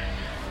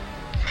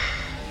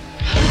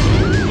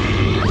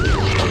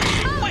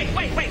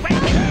 Wait.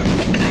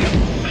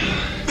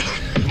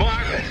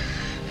 Marvin!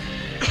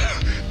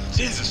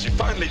 Jesus, you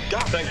finally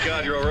got me. Thank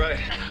God you're all right.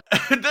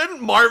 And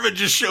then Marvin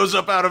just shows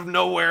up out of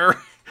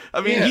nowhere.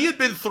 I mean, He had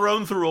been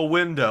thrown through a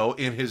window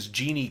in his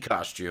genie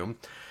costume.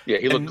 Yeah,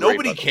 he looked great.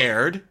 Nobody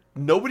cared.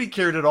 Nobody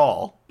cared at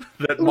all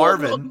that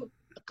Marvin.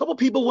 A couple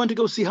people went to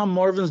go see how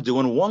Marvin's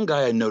doing. One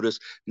guy I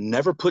noticed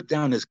never put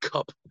down his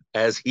cup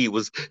as he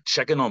was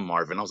checking on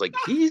Marvin. I was like,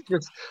 he's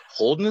just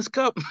holding his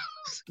cup.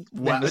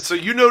 Wow. So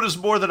you noticed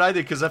more than I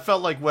did, because I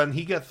felt like when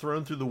he got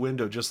thrown through the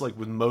window, just like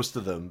with most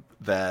of them,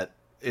 that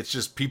it's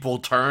just people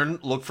turn,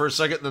 look for a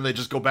second, and then they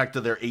just go back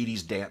to their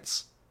 80s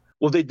dance.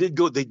 Well, they did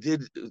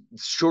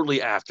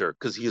shortly after,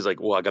 because he's like,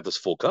 well, I got this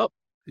full cup.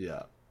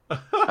 Yeah.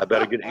 I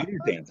better get 80s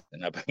dancing.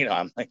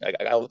 I'm like,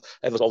 I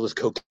have all this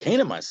cocaine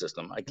in my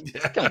system. I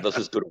can't let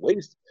this go to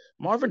waste.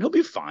 Marvin, he'll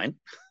be fine.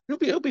 He'll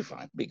be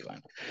fine.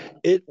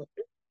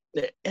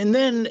 And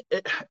then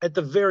at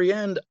the very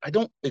end, I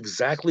don't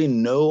exactly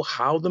know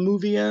how the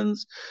movie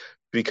ends,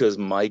 because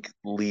Mike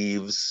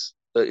leaves.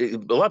 A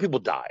lot of people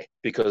die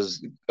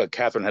because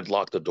Catherine had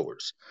locked the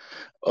doors.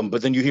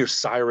 But then you hear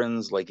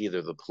sirens, like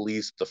either the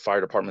police, the fire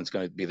department's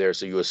going to be there.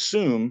 So you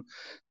assume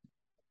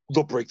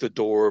they'll break the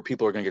door,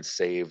 people are going to get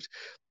saved.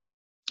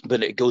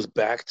 But it goes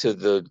back to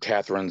the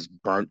Catherine's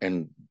burnt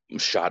and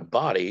shot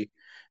body.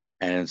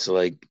 And it's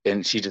like,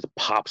 and she just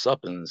pops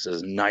up and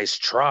says, "Nice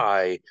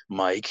try,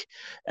 Mike."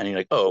 And you're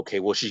like, oh, okay,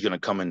 well, she's going to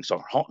come and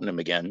start haunting him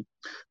again.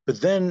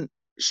 But then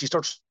she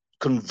starts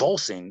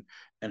convulsing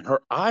and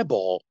her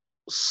eyeball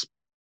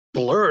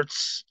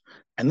splurts,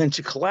 and then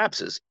she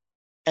collapses.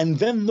 And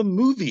then the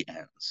movie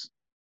ends.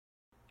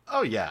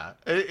 Oh, yeah.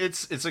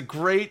 It's a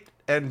great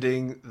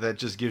ending that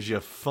just gives you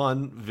a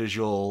fun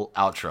visual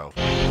outro.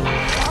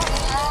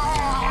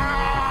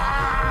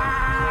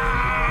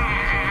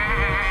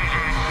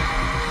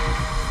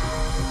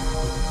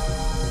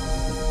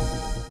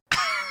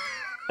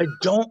 I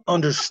don't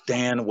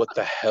understand what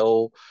the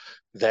hell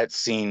that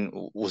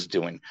scene was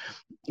doing.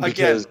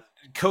 Because again,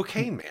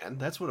 cocaine, man.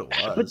 That's what it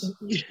was.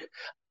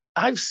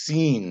 I've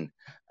seen...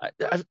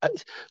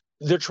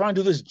 they're trying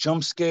to do this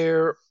jump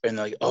scare, and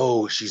like,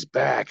 oh, she's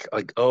back.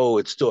 Like, oh,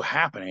 it's still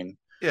happening.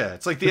 Yeah,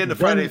 it's like the end of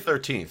Friday the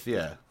 13th,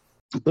 yeah.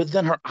 But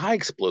then her eye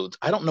explodes.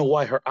 I don't know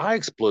why her eye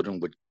exploding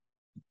would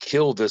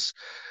kill this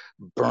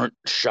burnt,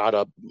 shot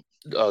up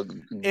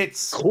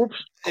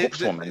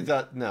corpse woman.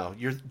 No,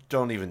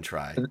 don't even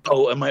try.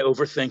 Oh, am I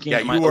overthinking? Yeah,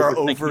 you are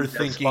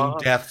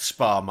overthinking Death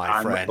Spa,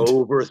 my friend. I'm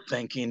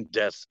overthinking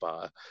Death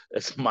Spa.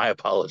 That's my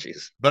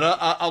apologies. But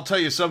I'll tell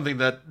you something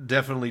that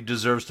definitely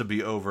deserves to be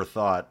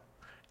overthought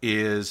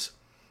is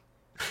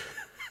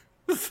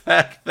the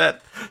fact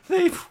that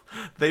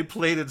they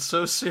played it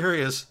so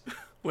serious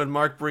when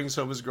Mark brings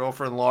home his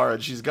girlfriend Laura,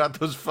 and she's got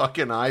those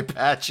fucking eye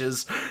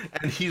patches,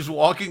 and he's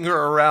walking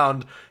her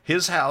around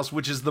his house,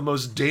 which is the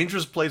most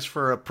dangerous place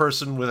for a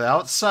person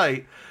without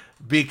sight,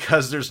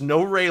 because there's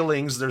no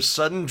railings, there's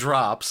sudden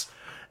drops,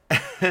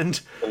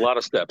 and a lot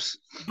of steps.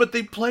 But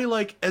they play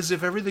like as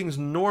if everything's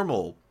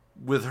normal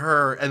with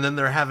her, and then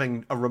they're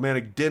having a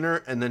romantic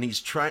dinner, and then he's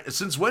trying.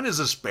 Since when has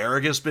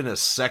asparagus been a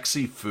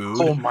sexy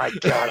food? Oh my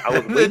god! I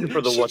was waiting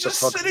for the what the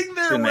fuck sitting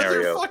there scenario.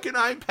 With her fucking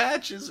eye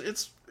patches.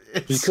 It's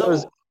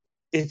because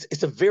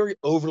it's a very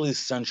overly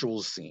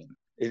sensual scene.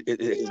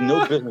 It's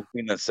no business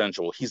being that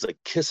sensual. He's like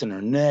kissing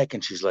her neck,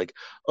 and she's like,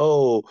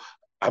 "Oh,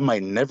 I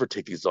might never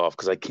take these off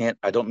because I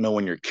don't know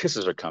when your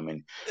kisses are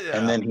coming." Yeah.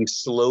 And then he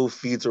slow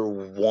feeds her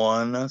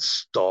one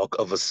stalk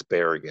of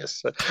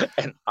asparagus,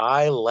 and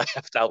I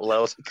laughed out loud.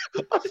 I was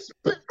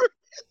like,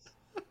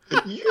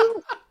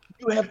 asparagus?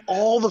 You have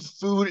all the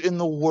food in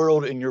the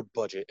world in your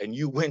budget, and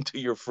you went to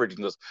your fridge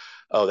and goes,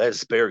 "Oh, that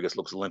asparagus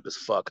looks limp as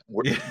fuck."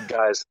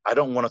 Guys, I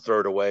don't want to throw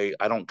it away.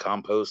 I don't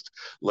compost.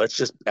 Let's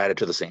just add it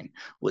to the scene.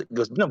 He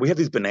goes, "No, we have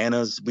these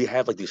bananas. We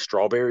have like these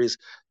strawberries.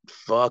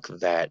 Fuck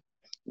that.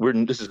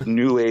 This is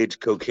new age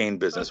cocaine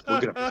business.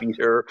 We're gonna feed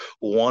her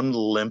one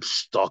limp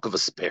stalk of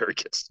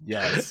asparagus."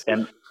 Yes,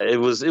 and it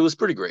was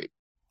pretty great.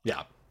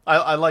 Yeah,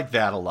 I like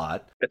that a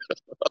lot.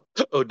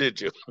 Oh, did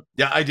you?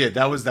 Yeah, I did.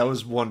 That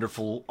was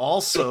wonderful.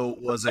 Also,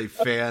 was a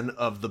fan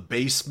of the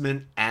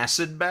basement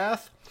acid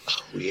bath.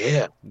 Oh,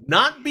 yeah.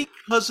 Not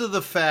because of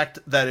the fact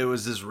that it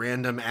was this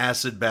random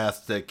acid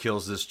bath that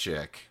kills this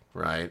chick,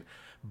 right?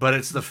 But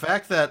it's the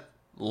fact that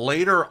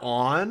later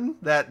on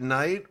that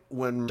night,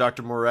 when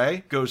Dr.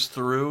 Moray goes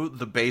through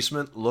the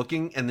basement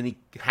looking, and then he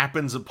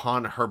happens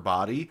upon her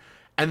body,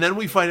 and then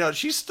we find out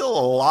she's still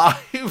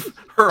alive.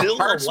 Her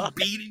heart's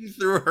beating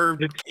through her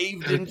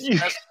caved-in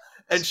chest,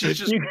 and she's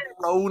just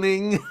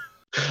groaning.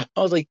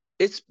 I was like,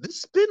 it's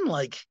been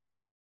like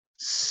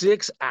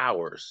 6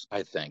 hours,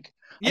 I think.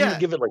 I'm gonna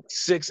give it like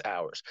 6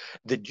 hours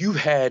that you've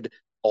had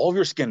all of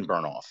your skin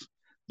burn off.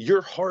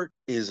 Your heart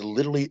is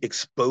literally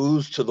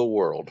exposed to the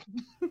world,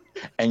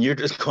 and you're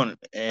just going,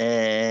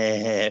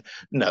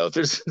 no,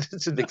 this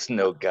makes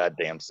no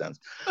goddamn sense.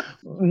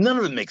 None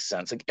of it makes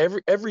sense. Like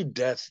every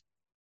death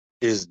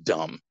is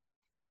dumb.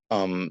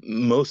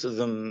 Most of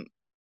them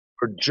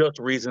are just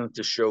reasons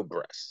to show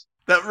breasts.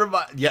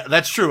 Yeah,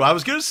 that's true. I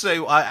was going to say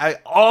I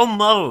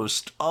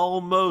almost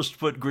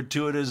put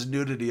gratuitous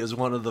nudity as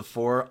one of the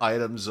 4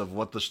 items of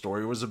what the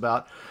story was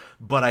about,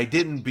 but I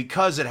didn't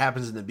because it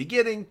happens in the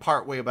beginning,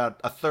 partway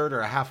about a third or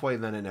a halfway,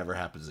 and then it never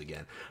happens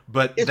again.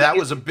 But that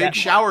was a big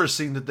shower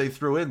scene that they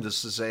threw in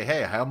just to say,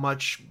 hey, how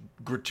much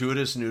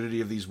gratuitous nudity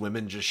of these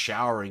women just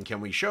showering can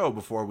we show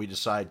before we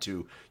decide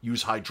to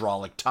use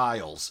hydraulic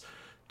tiles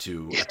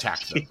to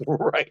attack them?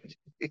 Right.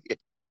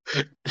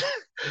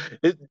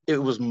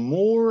 It was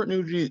more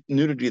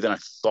nudity than I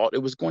thought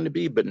it was going to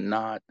be, but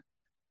not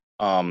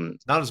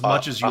as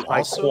much as you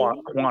also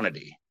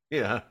quantity.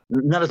 Yeah,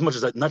 not as much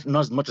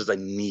as I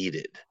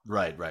needed.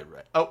 Right.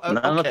 Oh,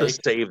 not enough to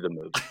save the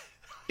movie.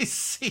 I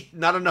see.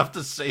 Not enough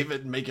to save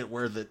it and make it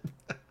worth it.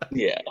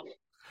 Yeah.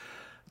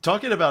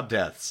 Talking about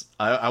deaths,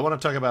 I want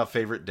to talk about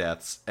favorite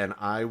deaths, and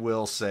I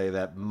will say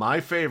that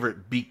my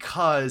favorite,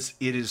 because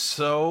it is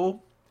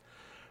so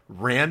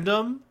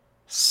random,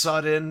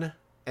 sudden,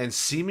 and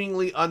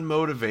seemingly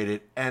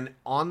unmotivated, and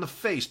on the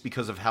face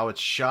because of how it's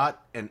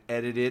shot and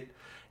edited,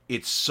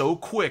 it's so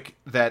quick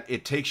that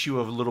it takes you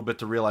a little bit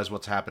to realize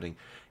what's happening.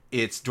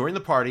 It's during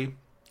the party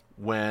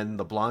when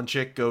the blonde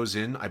chick goes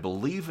in, I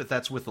believe that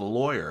that's with the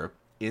lawyer,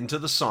 into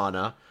the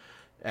sauna,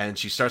 and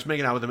she starts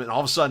making out with him, and all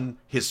of a sudden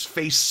his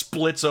face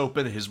splits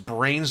open, his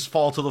brains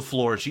fall to the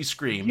floor, she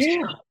screams.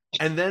 Yeah.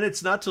 And then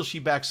it's not till she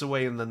backs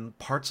away and then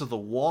parts of the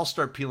wall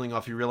start peeling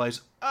off, you realize,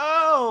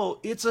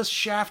 oh, it's a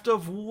shaft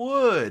of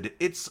wood.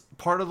 It's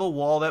part of the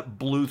wall that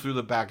blew through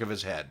the back of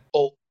his head.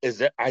 Oh, is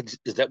that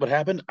what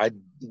happened? I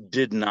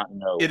did not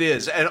know. It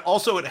is. And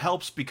also it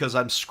helps because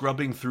I'm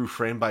scrubbing through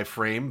frame by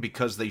frame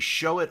because they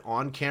show it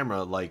on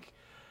camera like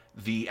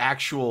the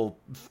actual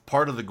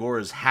part of the gore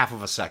is half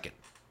of a second.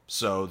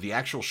 So the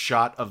actual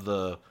shot of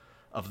the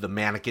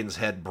mannequin's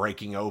head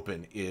breaking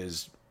open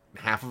is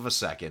half of a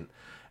second,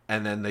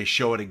 and then they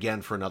show it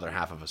again for another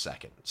half of a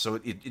second.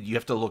 So you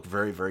have to look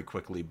very, very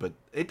quickly. But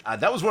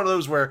that was one of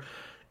those where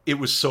it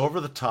was so over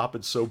the top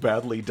and so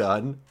badly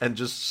done, and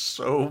just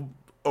so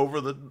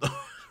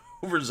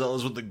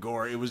overzealous with the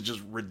gore. It was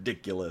just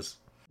ridiculous.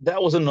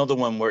 That was another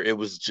one where it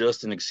was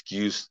just an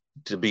excuse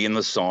to be in the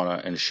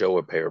sauna and show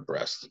a pair of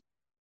breasts.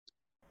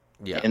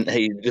 Yeah. And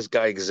hey, this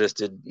guy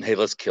existed. Hey,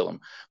 let's kill him.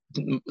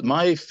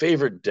 My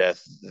favorite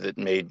death that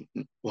made,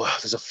 well,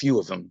 there's a few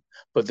of them,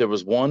 but there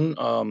was one,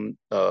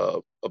 a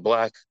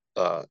black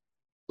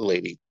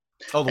lady.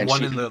 Oh, the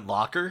one in the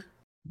locker?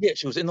 Yeah,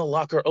 she was in the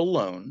locker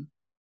alone,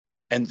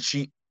 and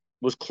she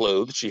was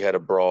clothed. She had a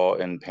bra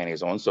and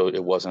panties on, so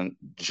it wasn't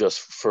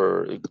just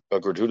for a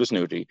gratuitous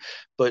nudity.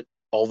 But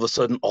all of a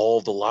sudden,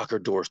 all the locker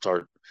doors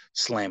start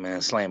slamming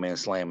and slamming and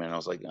slamming. And I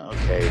was like,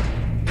 okay.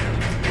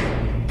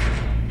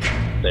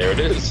 There it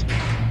is.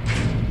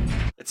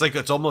 It's like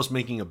it's almost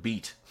making a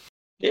beat.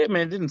 Yeah,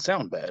 man, it didn't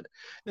sound bad.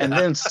 And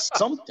then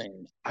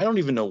something, I don't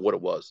even know what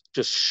it was,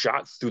 just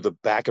shot through the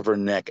back of her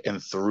neck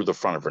and through the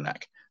front of her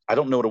neck. I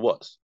don't know what it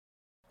was.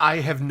 I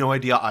have no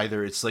idea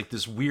either. It's like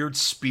this weird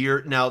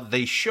spear. Now,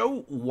 they show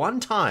one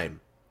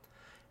time,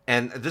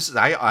 and this is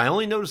I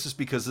only noticed this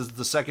because this is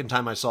the second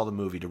time I saw the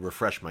movie to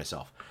refresh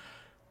myself.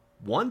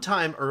 One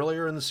time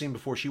earlier in the scene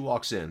before she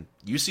walks in,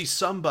 you see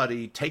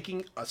somebody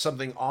taking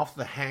something off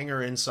the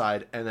hanger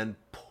inside and then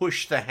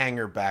push the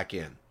hanger back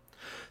in.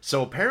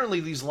 So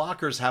apparently these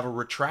lockers have a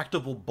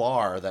retractable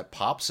bar that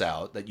pops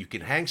out that you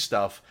can hang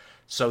stuff.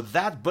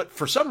 But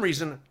for some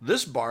reason,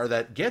 this bar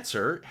that gets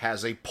her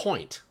has a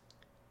point.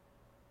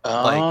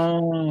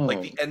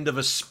 Like the end of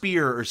a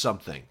spear or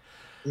something.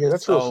 Yeah,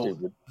 that's real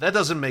stupid. That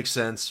doesn't make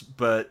sense,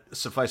 but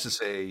suffice to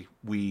say,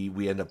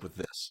 we end up with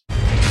this.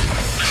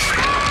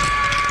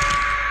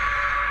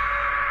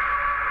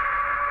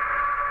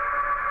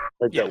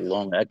 Like that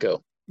long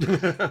echo.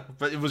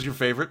 But it was your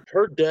favorite?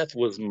 Her death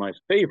was my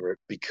favorite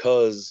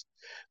because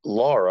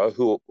Laura,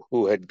 who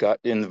had got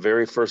in the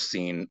very first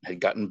scene, had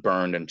gotten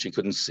burned and she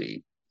couldn't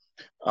see.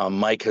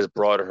 Mike has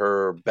brought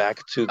her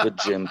back to the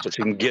gym so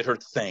she can get her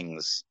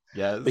things.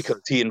 Yes.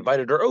 Because he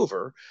invited her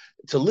over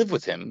to live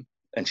with him.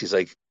 And she's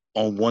like,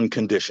 on one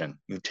condition,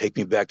 you take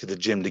me back to the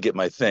gym to get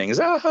my things.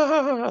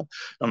 I'm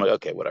like,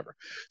 okay, whatever.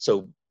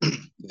 So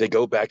they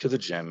go back to the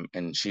gym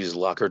and she's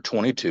locker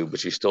 22, but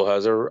she still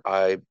has her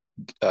eye,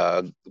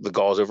 the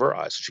gauze over her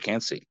eyes, so she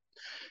can't see.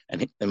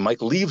 And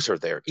Mike leaves her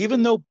there,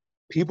 even though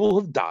people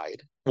have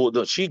died. Well,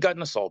 no, she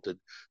gotten assaulted.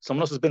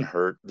 Someone else has been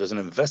hurt. There's an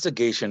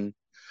investigation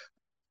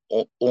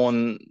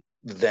on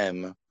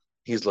them.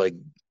 He's like,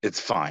 it's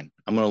fine.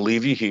 I'm going to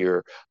leave you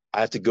here. I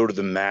have to go to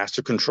the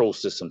master control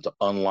system to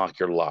unlock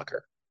your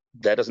locker.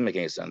 That doesn't make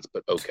any sense,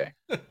 but okay.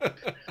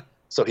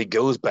 So he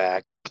goes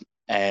back,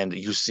 and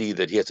you see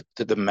that he has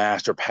to, the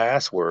master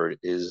password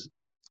is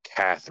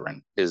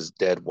Catherine, his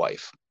dead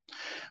wife,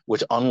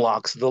 which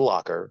unlocks the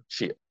locker.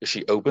 She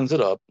opens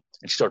it up,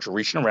 and she starts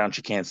reaching around.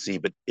 She can't see,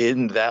 but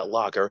in that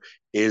locker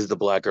is the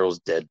black girl's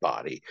dead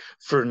body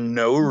for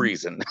no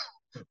reason.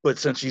 But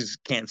since she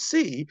can't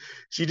see,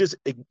 she just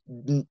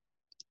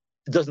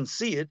doesn't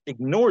see it,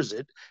 ignores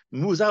it,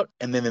 moves out,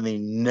 and then they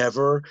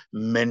never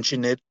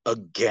mention it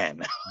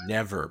again.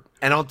 Never.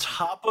 And on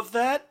top of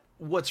that,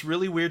 what's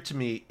really weird to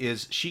me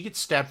is she gets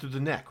stabbed through the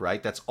neck,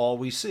 right? That's all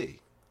we see.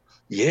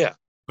 Yeah.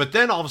 But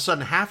then all of a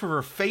sudden, half of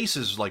her face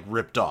is like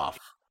ripped off.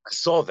 I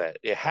saw that.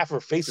 Yeah, half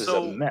her face is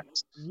a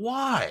mess.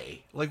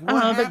 Why? Like,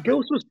 what happened? That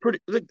ghost was pretty.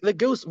 The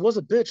ghost was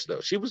a bitch, though.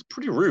 She was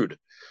pretty rude.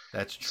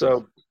 That's true.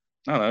 So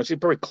I don't know. She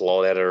probably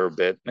clawed at her a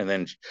bit, and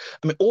then,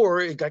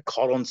 or it got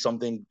caught on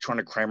something trying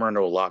to cram her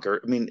into a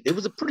locker. I mean, it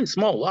was a pretty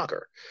small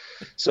locker,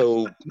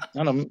 so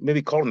I don't know.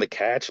 Maybe caught in the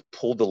catch,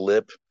 pulled the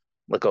lip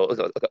like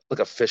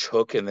a fish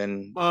hook, and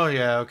then. Oh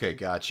yeah, okay,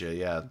 gotcha.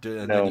 Yeah,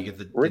 and then you get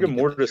the rigor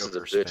mortis is a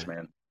bitch,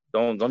 man.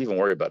 Don't even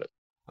worry about it.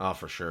 Oh,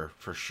 for sure,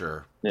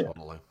 yeah.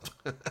 Totally.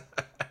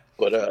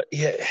 But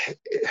yeah,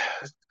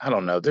 I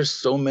don't know. There's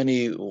so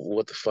many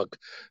what the fuck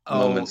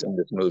moments in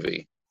this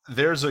movie.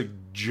 There's a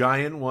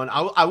giant one.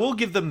 I will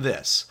give them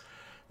this,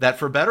 that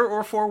for better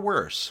or for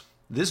worse,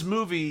 this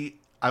movie,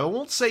 I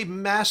won't say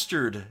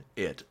mastered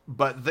it,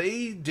 but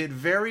they did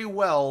very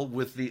well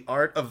with the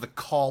art of the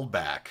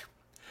callback.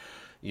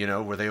 You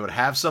know, where they would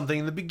have something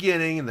in the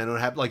beginning and then it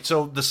would have, like,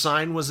 so The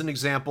Sign was an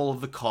example of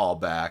the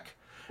callback.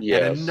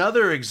 Yes. And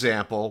another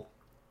example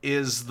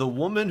is the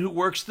woman who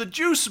works the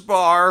juice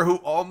bar who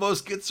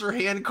almost gets her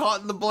hand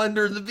caught in the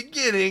blender in the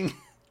beginning.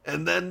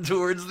 And then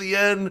towards the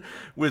end,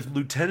 with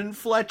Lieutenant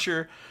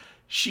Fletcher,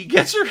 she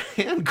gets her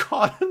hand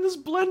caught in this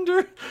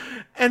blender,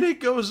 and it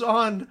goes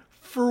on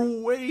for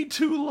way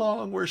too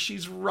long, where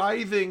she's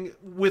writhing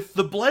with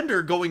the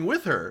blender going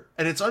with her,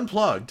 and it's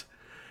unplugged.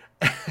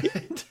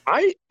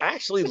 I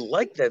actually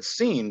like that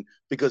scene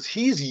because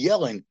he's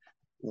yelling,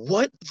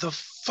 "What the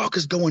fuck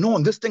is going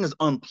on? This thing is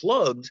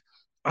unplugged.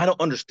 I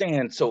don't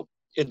understand." So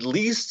at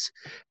least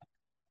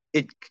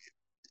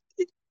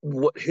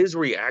what his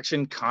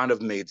reaction kind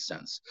of made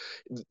sense.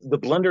 The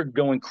blender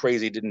going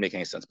crazy didn't make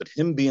any sense, but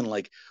him being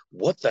like,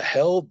 what the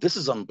hell? This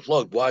is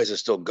unplugged. Why is it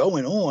still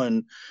going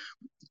on?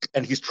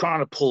 And he's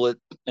trying to pull it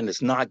and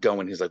it's not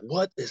going. He's like,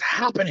 what is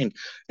happening?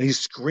 And he's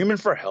screaming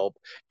for help.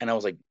 And I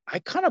was like, I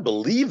kind of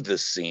believe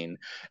this scene.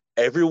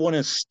 Everyone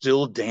is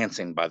still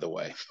dancing, by the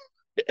way.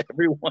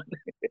 Everyone,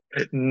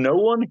 no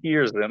one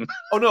hears them.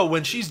 Oh no,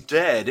 when she's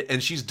dead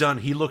and she's done,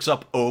 he looks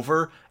up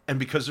over, and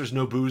because there's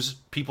no booze,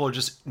 people are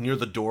just near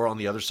the door on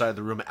the other side of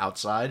the room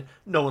outside.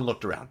 No one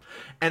looked around.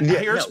 And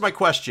here's my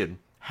question.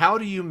 How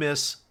do you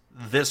miss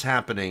this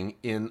happening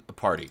in a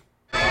party?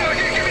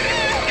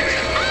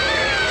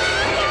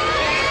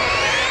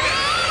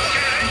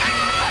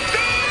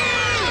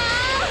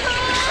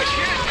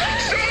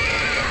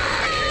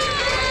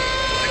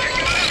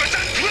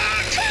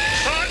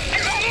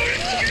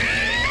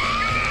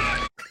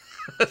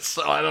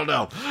 So I don't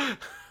know.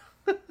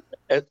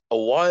 A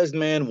wise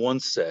man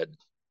once said,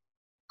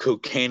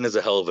 cocaine is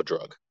a hell of a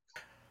drug.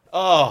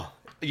 Oh,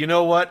 you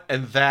know what?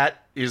 And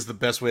that is the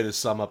best way to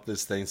sum up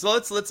this thing. So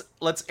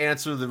let's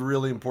answer the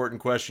really important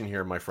question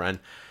here, my friend.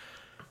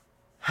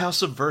 How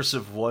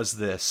subversive was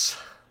this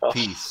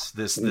piece?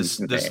 This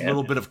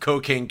little bit of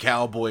cocaine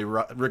cowboy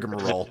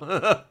rigmarole.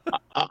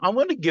 I'm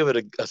going to give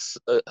it a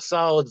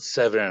solid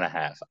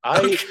 7.5.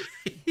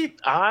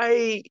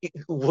 I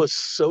was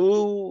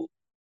so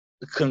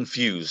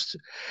confused,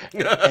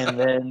 and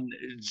then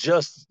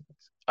just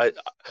I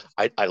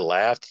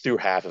laughed through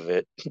half of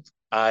it.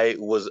 I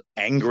was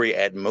angry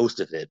at most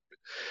of it.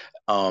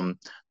 I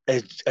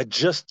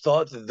just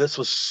thought that this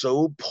was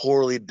so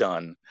poorly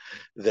done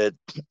that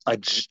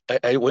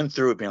I went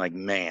through it being like,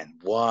 man,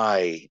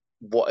 why?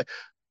 What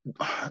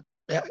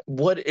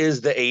is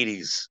the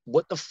 80s?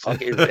 What the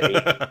fuck is the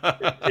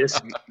 80s?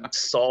 This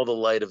saw the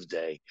light of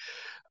day.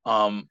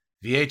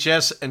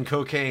 VHS and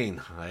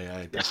cocaine.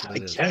 I guess.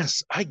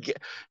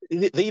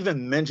 They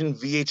even mentioned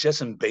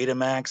VHS and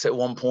Betamax at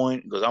one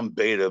point. Because I'm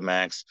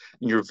Betamax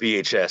and you're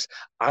VHS.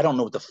 I don't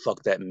know what the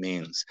fuck that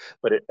means,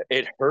 but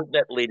it hurt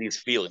that lady's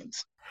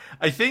feelings.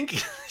 I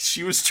think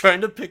she was trying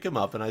to pick him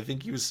up, and I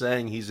think he was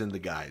saying he's in the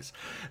guys.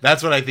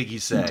 That's what I think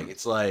he's saying.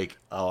 It's like,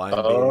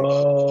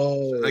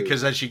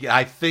 because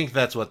I think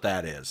that's what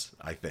that is.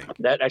 I think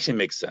that actually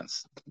makes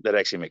sense.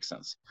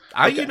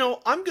 I'm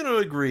going to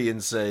agree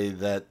and say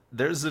that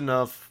there's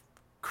enough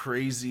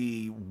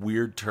crazy,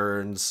 weird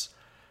turns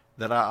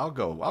that I'll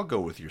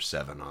go with your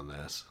 7 on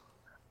this.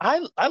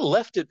 I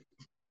left it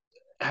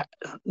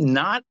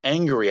not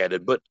angry at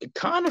it, but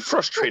kind of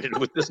frustrated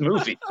with this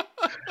movie.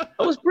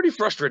 I was pretty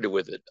frustrated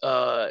with it.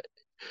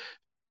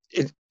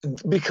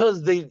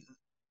 Because they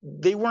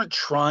weren't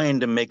trying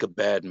to make a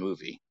bad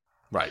movie.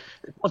 Right.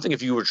 One thing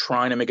if you were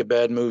trying to make a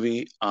bad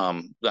movie,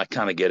 I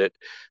kind of get it.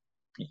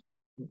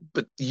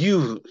 But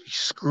you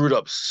screwed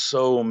up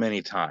so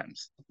many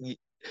times.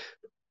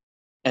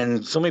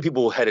 And so many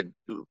people had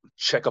to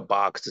check a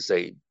box to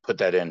say, put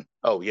that in.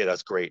 Oh, yeah,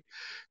 that's great.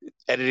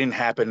 Editing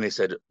happened. They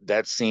said,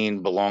 that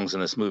scene belongs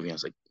in this movie. I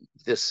was like,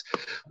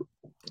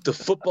 the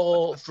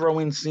football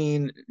throwing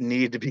scene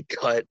needed to be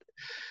cut.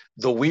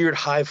 The weird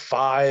high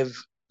five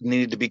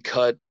needed to be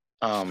cut.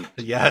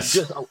 Yes.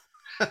 Just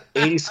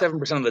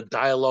 87% of the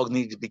dialogue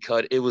needed to be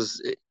cut. It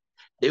was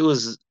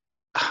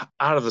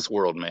out of this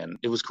world, man.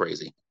 It was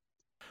crazy.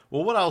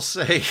 Well, what I'll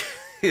say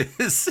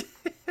is...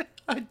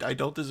 I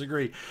don't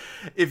disagree.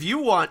 If you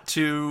want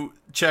to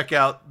check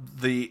out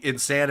the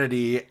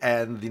insanity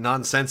and the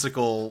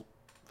nonsensical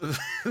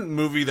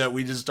movie that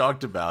we just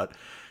talked about,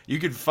 you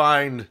can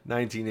find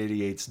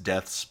 1988's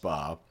Death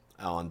Spa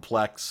on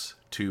Plex,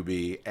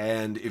 Tubi,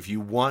 and if you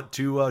want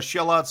to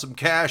shell out some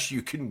cash,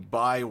 you can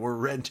buy or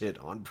rent it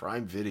on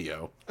Prime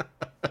Video.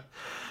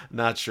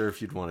 Not sure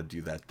if you'd want to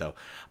do that, though.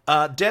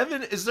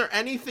 Devin, is there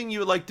anything you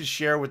would like to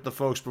share with the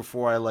folks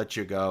before I let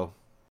you go?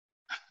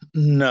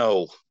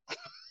 No.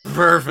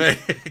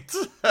 Perfect.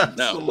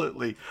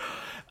 Absolutely.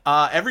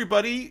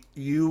 Everybody,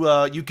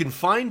 you can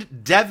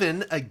find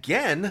Devin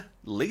again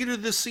later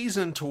this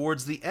season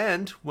towards the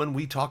end when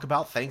we talk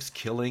about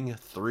Thanksgiving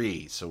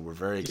 3. So we're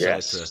very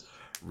excited to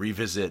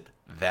revisit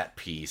that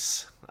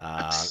piece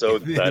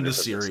in the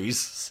series.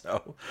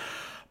 So,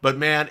 but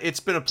man, it's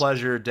been a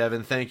pleasure,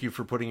 Devin. Thank you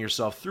for putting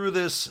yourself through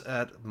this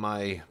at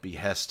my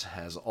behest.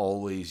 As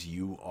always,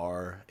 you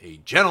are a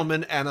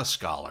gentleman and a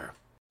scholar.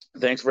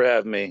 Thanks for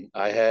having me.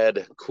 I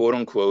had quote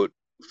unquote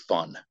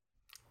fun.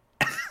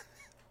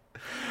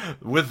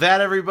 With that,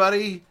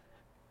 everybody,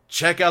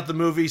 check out the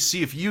movie,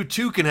 see if you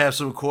too can have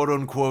some quote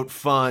unquote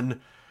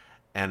fun.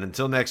 And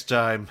until next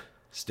time,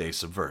 stay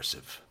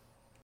subversive.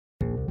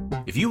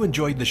 If you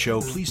enjoyed the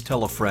show, please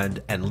tell a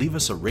friend and leave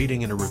us a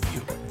rating and a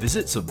review.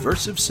 Visit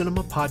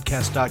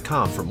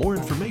subversivecinemapodcast.com for more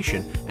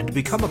information and to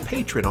become a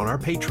patron on our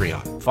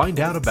Patreon.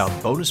 Find out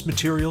about bonus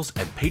materials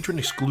and patron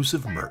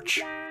exclusive merch.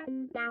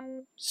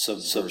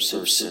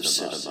 Subversive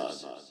Cinema.